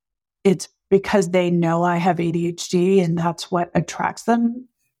think it's because they know I have ADHD and that's what attracts them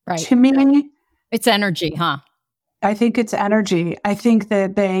to me. It's energy, huh? I think it's energy. I think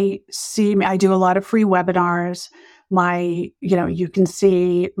that they see me. I do a lot of free webinars. You can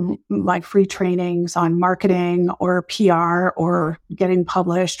see my free trainings on marketing or PR or getting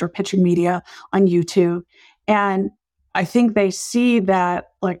published or pitching media on YouTube. And I think they see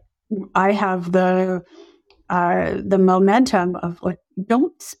that I have the momentum of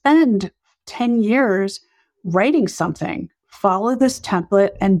don't spend 10 years writing something. Follow this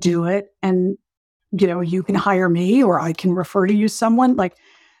template and do it. And, you can hire me, or I can refer to you someone.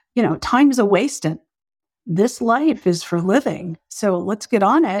 Time's a wasting. This life is for living. So let's get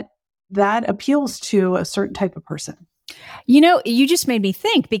on it. That appeals to a certain type of person. You just made me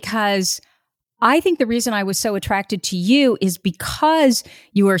think, because I think the reason I was so attracted to you is because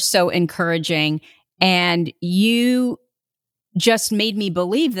you are so encouraging, and you just made me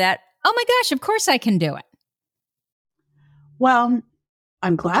believe that, oh my gosh, of course I can do it. Well,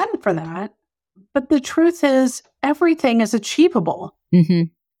 I'm glad for that. But the truth is, everything is achievable.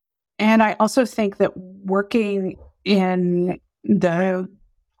 And I also think that working in the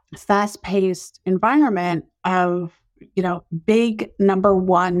fast-paced environment of, big number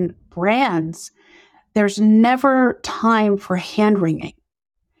one brands, there's never time for hand-wringing.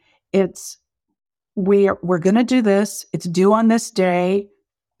 It's we're going to do this. It's due on this day.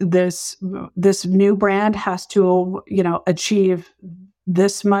 This new brand has to, achieve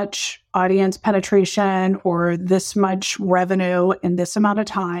this much audience penetration or this much revenue in this amount of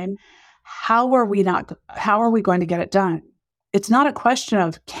time. How are we going to get it done? It's not a question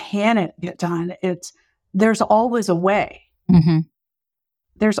of can it get done. It's there's always a way. Mm-hmm.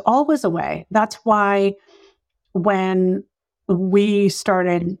 There's always a way. That's why when we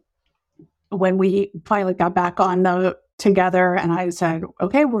finally got back on together and I said,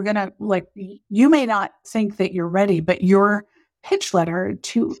 okay, we're going to you may not think that you're ready, but your pitch letter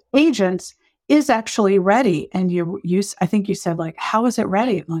to agents is actually ready. And I think you said how is it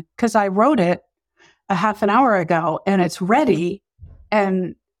ready? Because I wrote it a half an hour ago and it's ready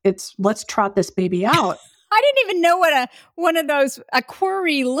and let's trot this baby out. I didn't even know what a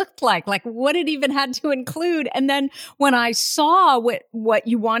query looked like what it even had to include. And then when I saw what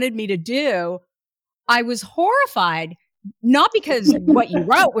you wanted me to do, I was horrified, not because what you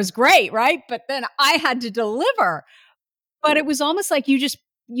wrote was great, right? But then I had to deliver. But it was almost like you just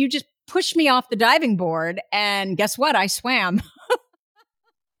pushed me off the diving board and guess what? I swam.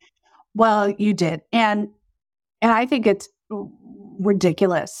 Well, you did. And I think it's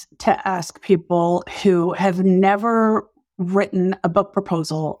ridiculous to ask people who have never written a book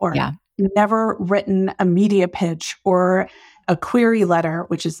proposal or never written a media pitch or a query letter,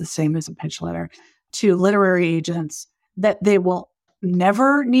 which is the same as a pitch letter, to literary agents, that they will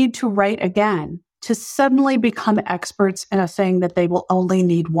never need to write again to suddenly become experts in a thing that they will only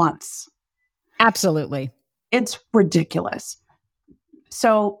need once. Absolutely. It's ridiculous.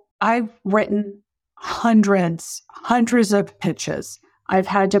 So I've written hundreds of pitches. I've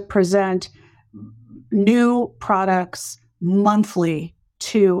had to present new products monthly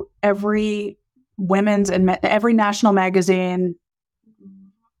to every women's and every national magazine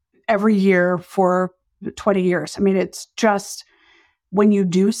every year for 20 years. I mean, it's just when you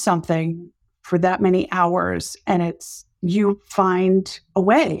do something for that many hours and you find a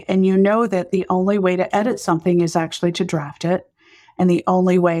way and you know that the only way to edit something is actually to draft it. And the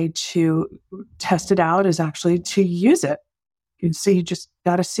only way to test it out is actually to use it. You just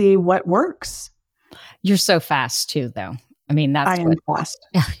got to see what works. You're so fast too, though. I mean, I am fast.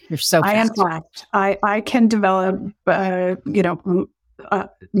 You're so fast. I am fast. I can develop,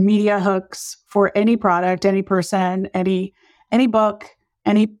 media hooks for any product, any person, any book,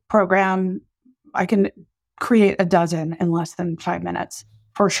 any program. I can create a dozen in less than 5 minutes,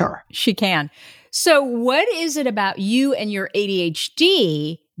 for sure. She can. So what is it about you and your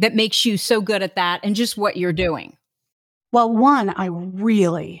ADHD that makes you so good at that and just what you're doing? Well, one, I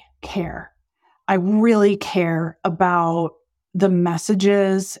really care. I really care about the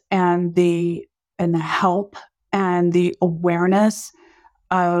messages and the help and the awareness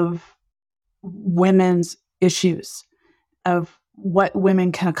of women's issues, of what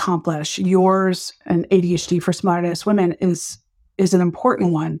women can accomplish. Yours and ADHD for Smart-Ass Women is an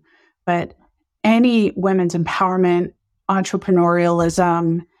important one, but any women's empowerment,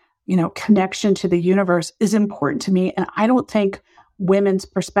 entrepreneurialism, connection to the universe is important to me. And I don't think women's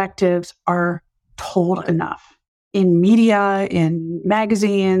perspectives are told enough in media, in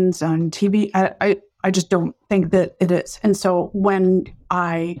magazines, on TV. I just don't think that it is. And so when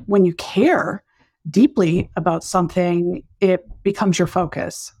you care deeply about something, it becomes your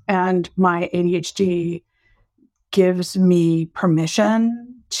focus. And my ADHD gives me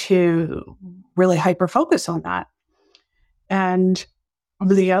permission to really hyper focus on that. And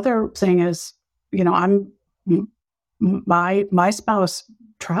the other thing is, my spouse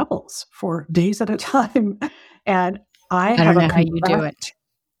travels for days at a time, and I don't know how you do it.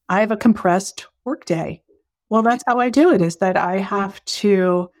 I have a compressed workday. Well, that's how I do it, is that I have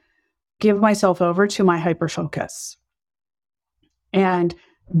to give myself over to my hyper focus and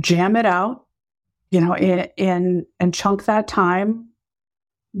jam it out, and chunk that time,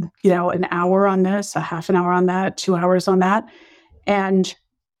 an hour on this, a half an hour on that, 2 hours on that. And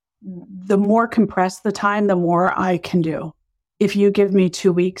the more compressed the time, the more I can do. If you give me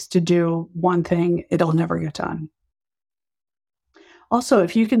 2 weeks to do one thing, it'll never get done. Also,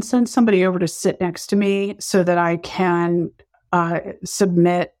 if you can send somebody over to sit next to me so that I can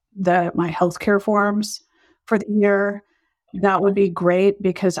submit my healthcare forms for the year, that would be great,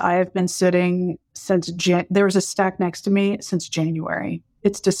 because I have been sitting since there was a stack next to me since January.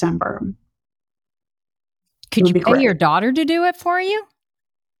 It's December. Could you pay your daughter to do it for you?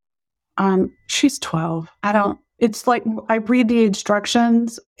 She's 12. It's like I read the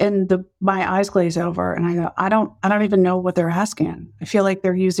instructions and my eyes glaze over and I go, I don't even know what they're asking. I feel like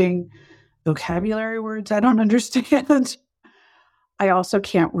they're using vocabulary words I don't understand. I also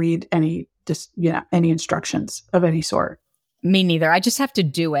can't read any instructions of any sort. Me neither. I just have to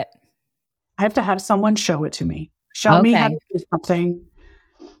do it. I have to have someone show it to me. Show me how to do something.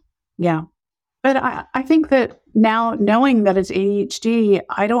 Yeah. But I think that now, knowing that it's ADHD,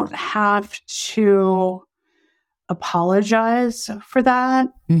 I don't have to apologize for that.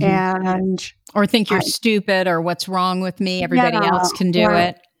 And or think you're stupid or what's wrong with me. Everybody else can do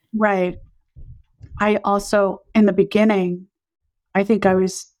it. Right. I also, in the beginning, I think I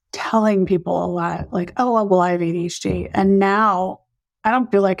was telling people a lot, like, oh, well, I have ADHD. And now I don't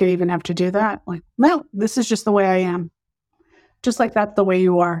feel like I even have to do that. Like, no, this is just the way I am. Just like that's the way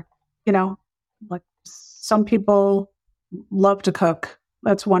you are. Like some people love to cook.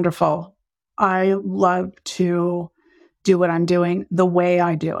 That's wonderful. I love to do what I'm doing the way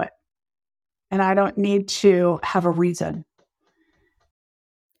I do it. And I don't need to have a reason.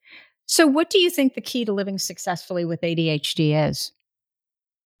 So what do you think the key to living successfully with ADHD is?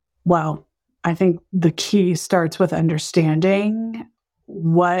 Well, I think the key starts with understanding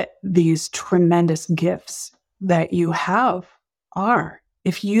what these tremendous gifts that you have are.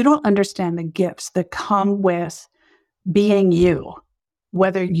 If you don't understand the gifts that come with being you,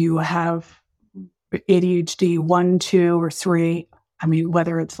 whether you have ADHD 1, 2, or 3,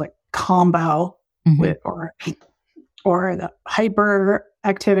 whether it's like combo with or the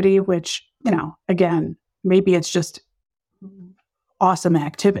hyperactivity, which, again, maybe it's just awesome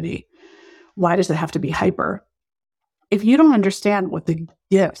activity. Why does it have to be hyper? If you don't understand what the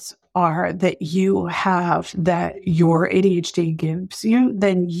gifts are that you have, that your ADHD gives you,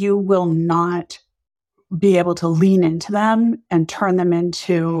 then you will not be able to lean into them and turn them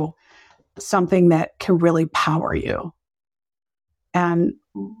into something that can really power you. And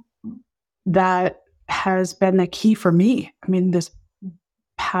that has been the key for me. This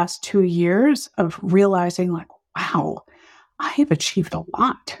past 2 years of realizing like, wow, I have achieved a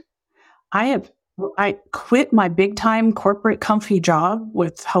lot. I quit my big time corporate comfy job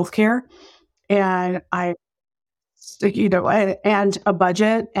with healthcare, and and a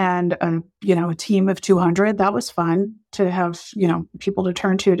budget and a team of 200. That was fun to have, people to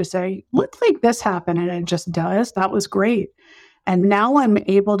turn to say, let's make this happen. And it just does. That was great. And now I'm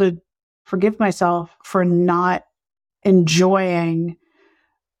able to forgive myself for not enjoying,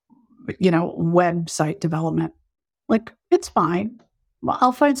 website development. Like, it's fine. Well,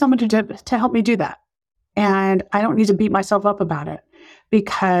 I'll find someone to help me do that. And I don't need to beat myself up about it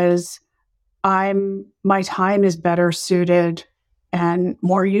because my time is better suited and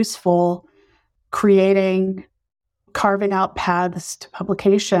more useful carving out paths to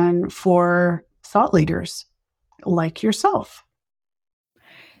publication for thought leaders like yourself.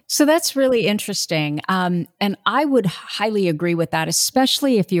 So that's really interesting. And I would highly agree with that,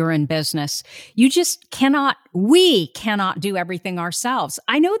 especially if you're in business. We cannot do everything ourselves.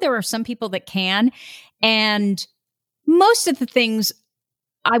 I know there are some people that can, and most of the things,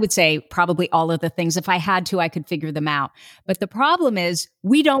 I would say probably all of the things, if I had to, I could figure them out. But the problem is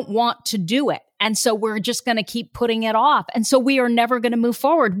we don't want to do it. And so we're just going to keep putting it off. And so we are never going to move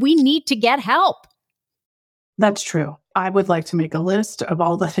forward. We need to get help. That's true. I would like to make a list of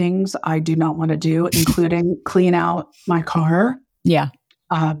all the things I do not want to do, including clean out my car. Yeah.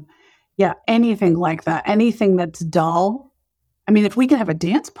 Anything like that. Anything that's dull. If we could have a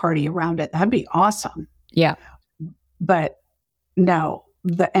dance party around it, that'd be awesome. Yeah. But no,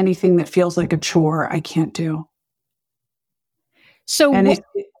 anything that feels like a chore, I can't do. So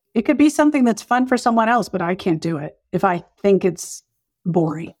it could be something that's fun for someone else, but I can't do it if I think it's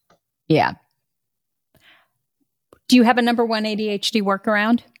boring. Yeah. Do you have a number one ADHD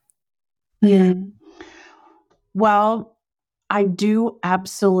workaround? Well, I do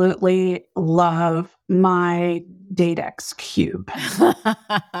absolutely love my Datex Cube.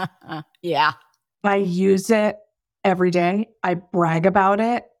 Yeah. I use it every day. I brag about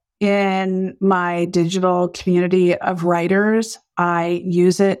it in my digital community of writers. I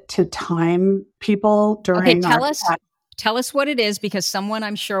use it to time people during. Okay, tell us what it is, because someone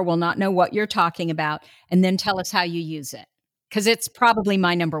I'm sure will not know what you're talking about, and then tell us how you use it. Because it's probably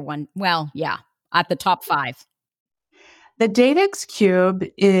my number one. Well, yeah, at the top 5. The Datex Cube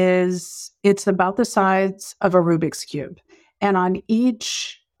it's about the size of a Rubik's Cube. And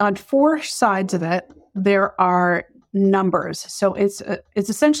on 4 sides of it, there are numbers. So it's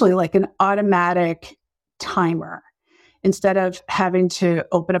essentially like an automatic timer. Instead of having to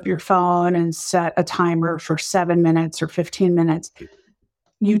open up your phone and set a timer for 7 minutes or 15 minutes,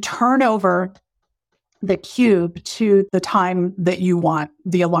 you turn over the cube to the time that you want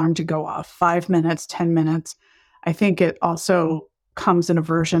the alarm to go off, 5 minutes, 10 minutes. I think it also comes in a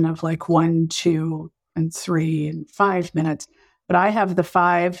version of like 1, 2, and 3, and 5 minutes. But I have the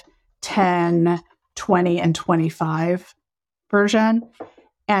 5, 10, 20, and 25 version.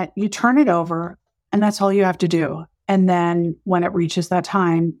 And you turn it over, and that's all you have to do. And then when it reaches that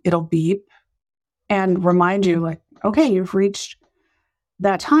time, it'll beep and remind you like, okay, you've reached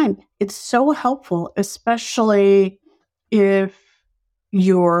that time. It's so helpful, especially if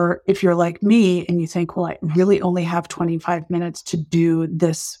you're like me and you think, well, I really only have 25 minutes to do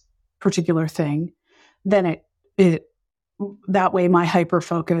this particular thing. Then it that way my hyper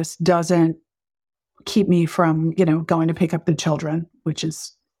focus doesn't keep me from, going to pick up the children, which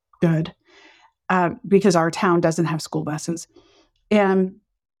is good, because our town doesn't have school buses. And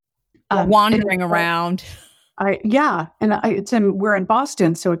wandering around. We're in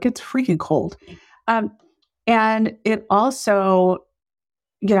Boston, so it gets freaking cold. And it also,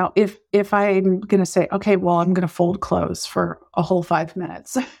 if I'm going to say, okay, well, I'm going to fold clothes for a whole 5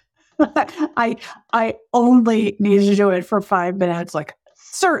 minutes, I only need to do it for 5 minutes. Like,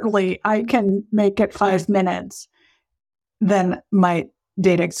 certainly I can make it 5 minutes. Then my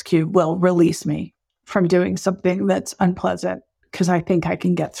Datex cube will release me from doing something that's unpleasant because I think I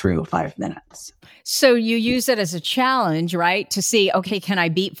can get through 5 minutes. So you use it as a challenge, right? To see, okay, can I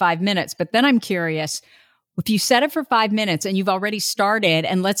beat 5 minutes? But then I'm curious, if you set it for 5 minutes and you've already started,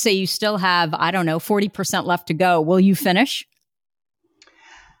 and let's say you still have, 40% left to go, will you finish?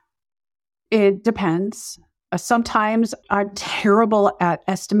 It depends. Sometimes I'm terrible at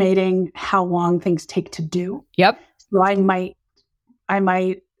estimating how long things take to do. Yep. So I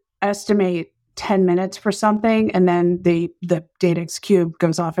might estimate 10 minutes for something, and then the Datex cube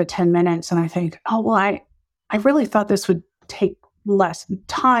goes off at 10 minutes, and I think, oh, well, I really thought this would take less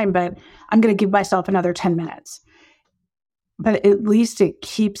time, but I'm going to give myself another 10 minutes. But at least it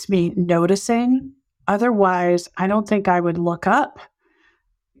keeps me noticing. Otherwise, I don't think I would look up,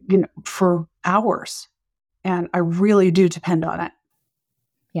 for hours. And I really do depend on it.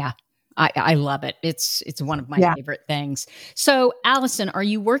 Yeah. I love it. It's one of my favorite things. So, Allison, are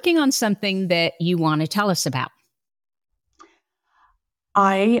you working on something that you want to tell us about?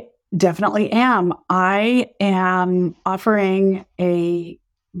 I definitely am. I am offering a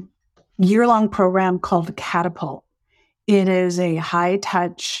year-long program called Catapult. It is a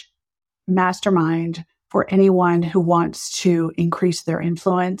high-touch mastermind for anyone who wants to increase their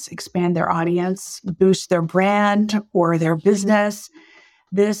influence, expand their audience, boost their brand or their business.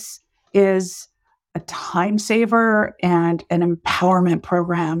 This is a time saver and an empowerment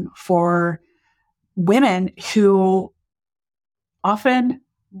program for women who often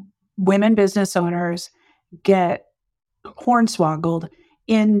women business owners get hornswoggled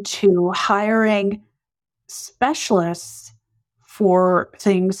into hiring specialists for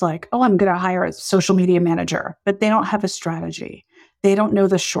things like, oh, I'm going to hire a social media manager, but they don't have a strategy. They don't know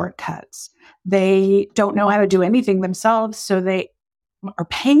the shortcuts. They don't know how to do anything themselves. So they are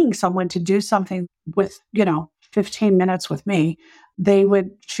paying someone to do something with, 15 minutes with me. They would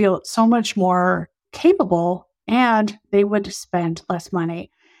feel so much more capable and they would spend less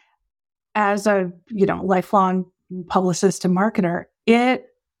money. As a, lifelong publicist and marketer, it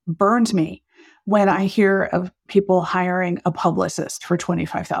burns me when I hear of people hiring a publicist for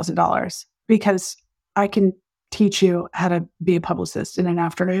 $25,000, because I can teach you how to be a publicist in an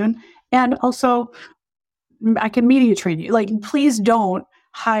afternoon. And also I can media train you. Like, please don't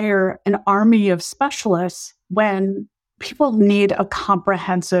hire an army of specialists when people need a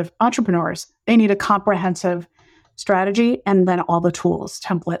comprehensive entrepreneurs. They need a comprehensive strategy and then all the tools,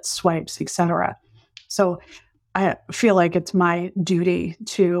 templates, swipes, etc. So I feel like it's my duty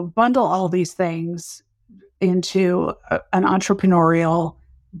to bundle all these things into an entrepreneurial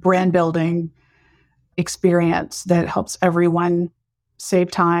brand building experience that helps everyone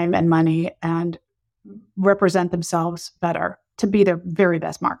save time and money and represent themselves better to be the very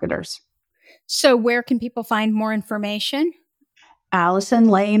best marketers. So where can people find more information?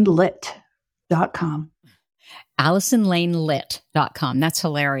 AllisonLaneLit.com. AllisonLaneLit.com. That's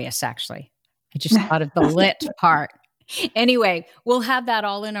hilarious, actually. I just thought of the lit part. Anyway, we'll have that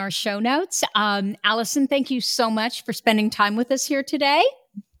all in our show notes. Allison, thank you so much for spending time with us here today.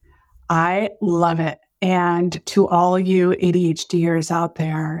 I love it. And to all you ADHDers out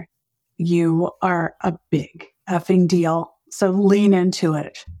there, you are a big effing deal. So lean into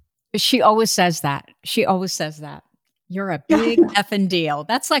it. She always says that. You're a big effing deal.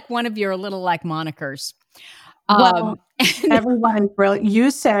 That's like one of your little monikers. Well, everyone,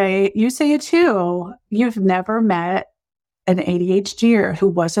 you say it too. You've never met an ADHDer who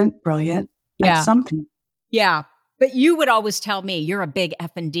wasn't brilliant at something. Yeah. But you would always tell me, you're a big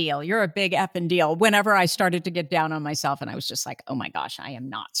effing deal. You're a big effing deal. Whenever I started to get down on myself, and I was just like, oh my gosh, I am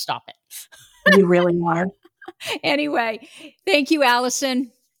not. Stop it. You really are. Anyway, thank you,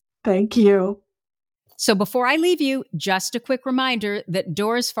 Allison. Thank you. So before I leave you, just a quick reminder that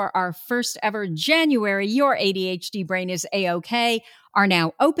doors for our first ever January Your ADHD Brain is A-OK are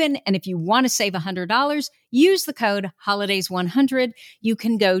now open. And if you want to save $100, use the code HOLIDAYS100. You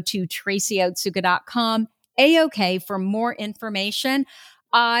can go to tracyotsuka.com, A-OK, for more information.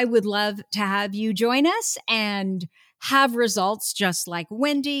 I would love to have you join us and have results just like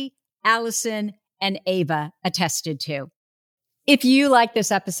Wendy, Allison, and Ava attested to. If you like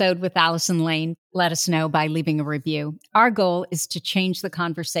this episode with Allison Lane, let us know by leaving a review. Our goal is to change the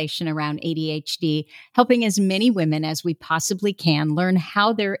conversation around ADHD, helping as many women as we possibly can learn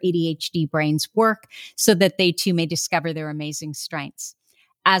how their ADHD brains work so that they too may discover their amazing strengths.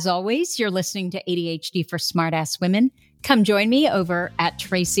 As always, you're listening to ADHD for Smartass Women. Come join me over at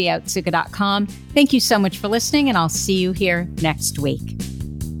tracyotsuka.com. Thank you so much for listening, and I'll see you here next week.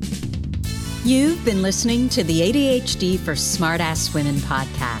 You've been listening to the ADHD for Smartass Women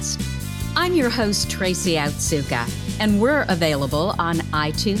podcast. I'm your host, Tracy Otsuka, and we're available on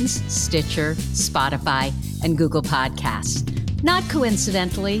iTunes, Stitcher, Spotify, and Google Podcasts. Not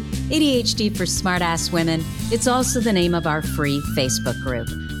coincidentally, ADHD for Smartass Women, it's also the name of our free Facebook group.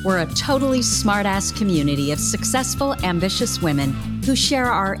 We're a totally smartass community of successful, ambitious women who share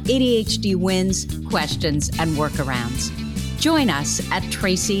our ADHD wins, questions, and workarounds. Join us at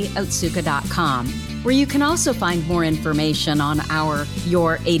tracyotsuka.com, where you can also find more information on our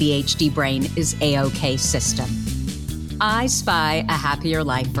Your ADHD Brain is A-OK system. I spy a happier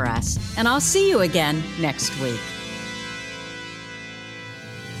life for us, and I'll see you again next week.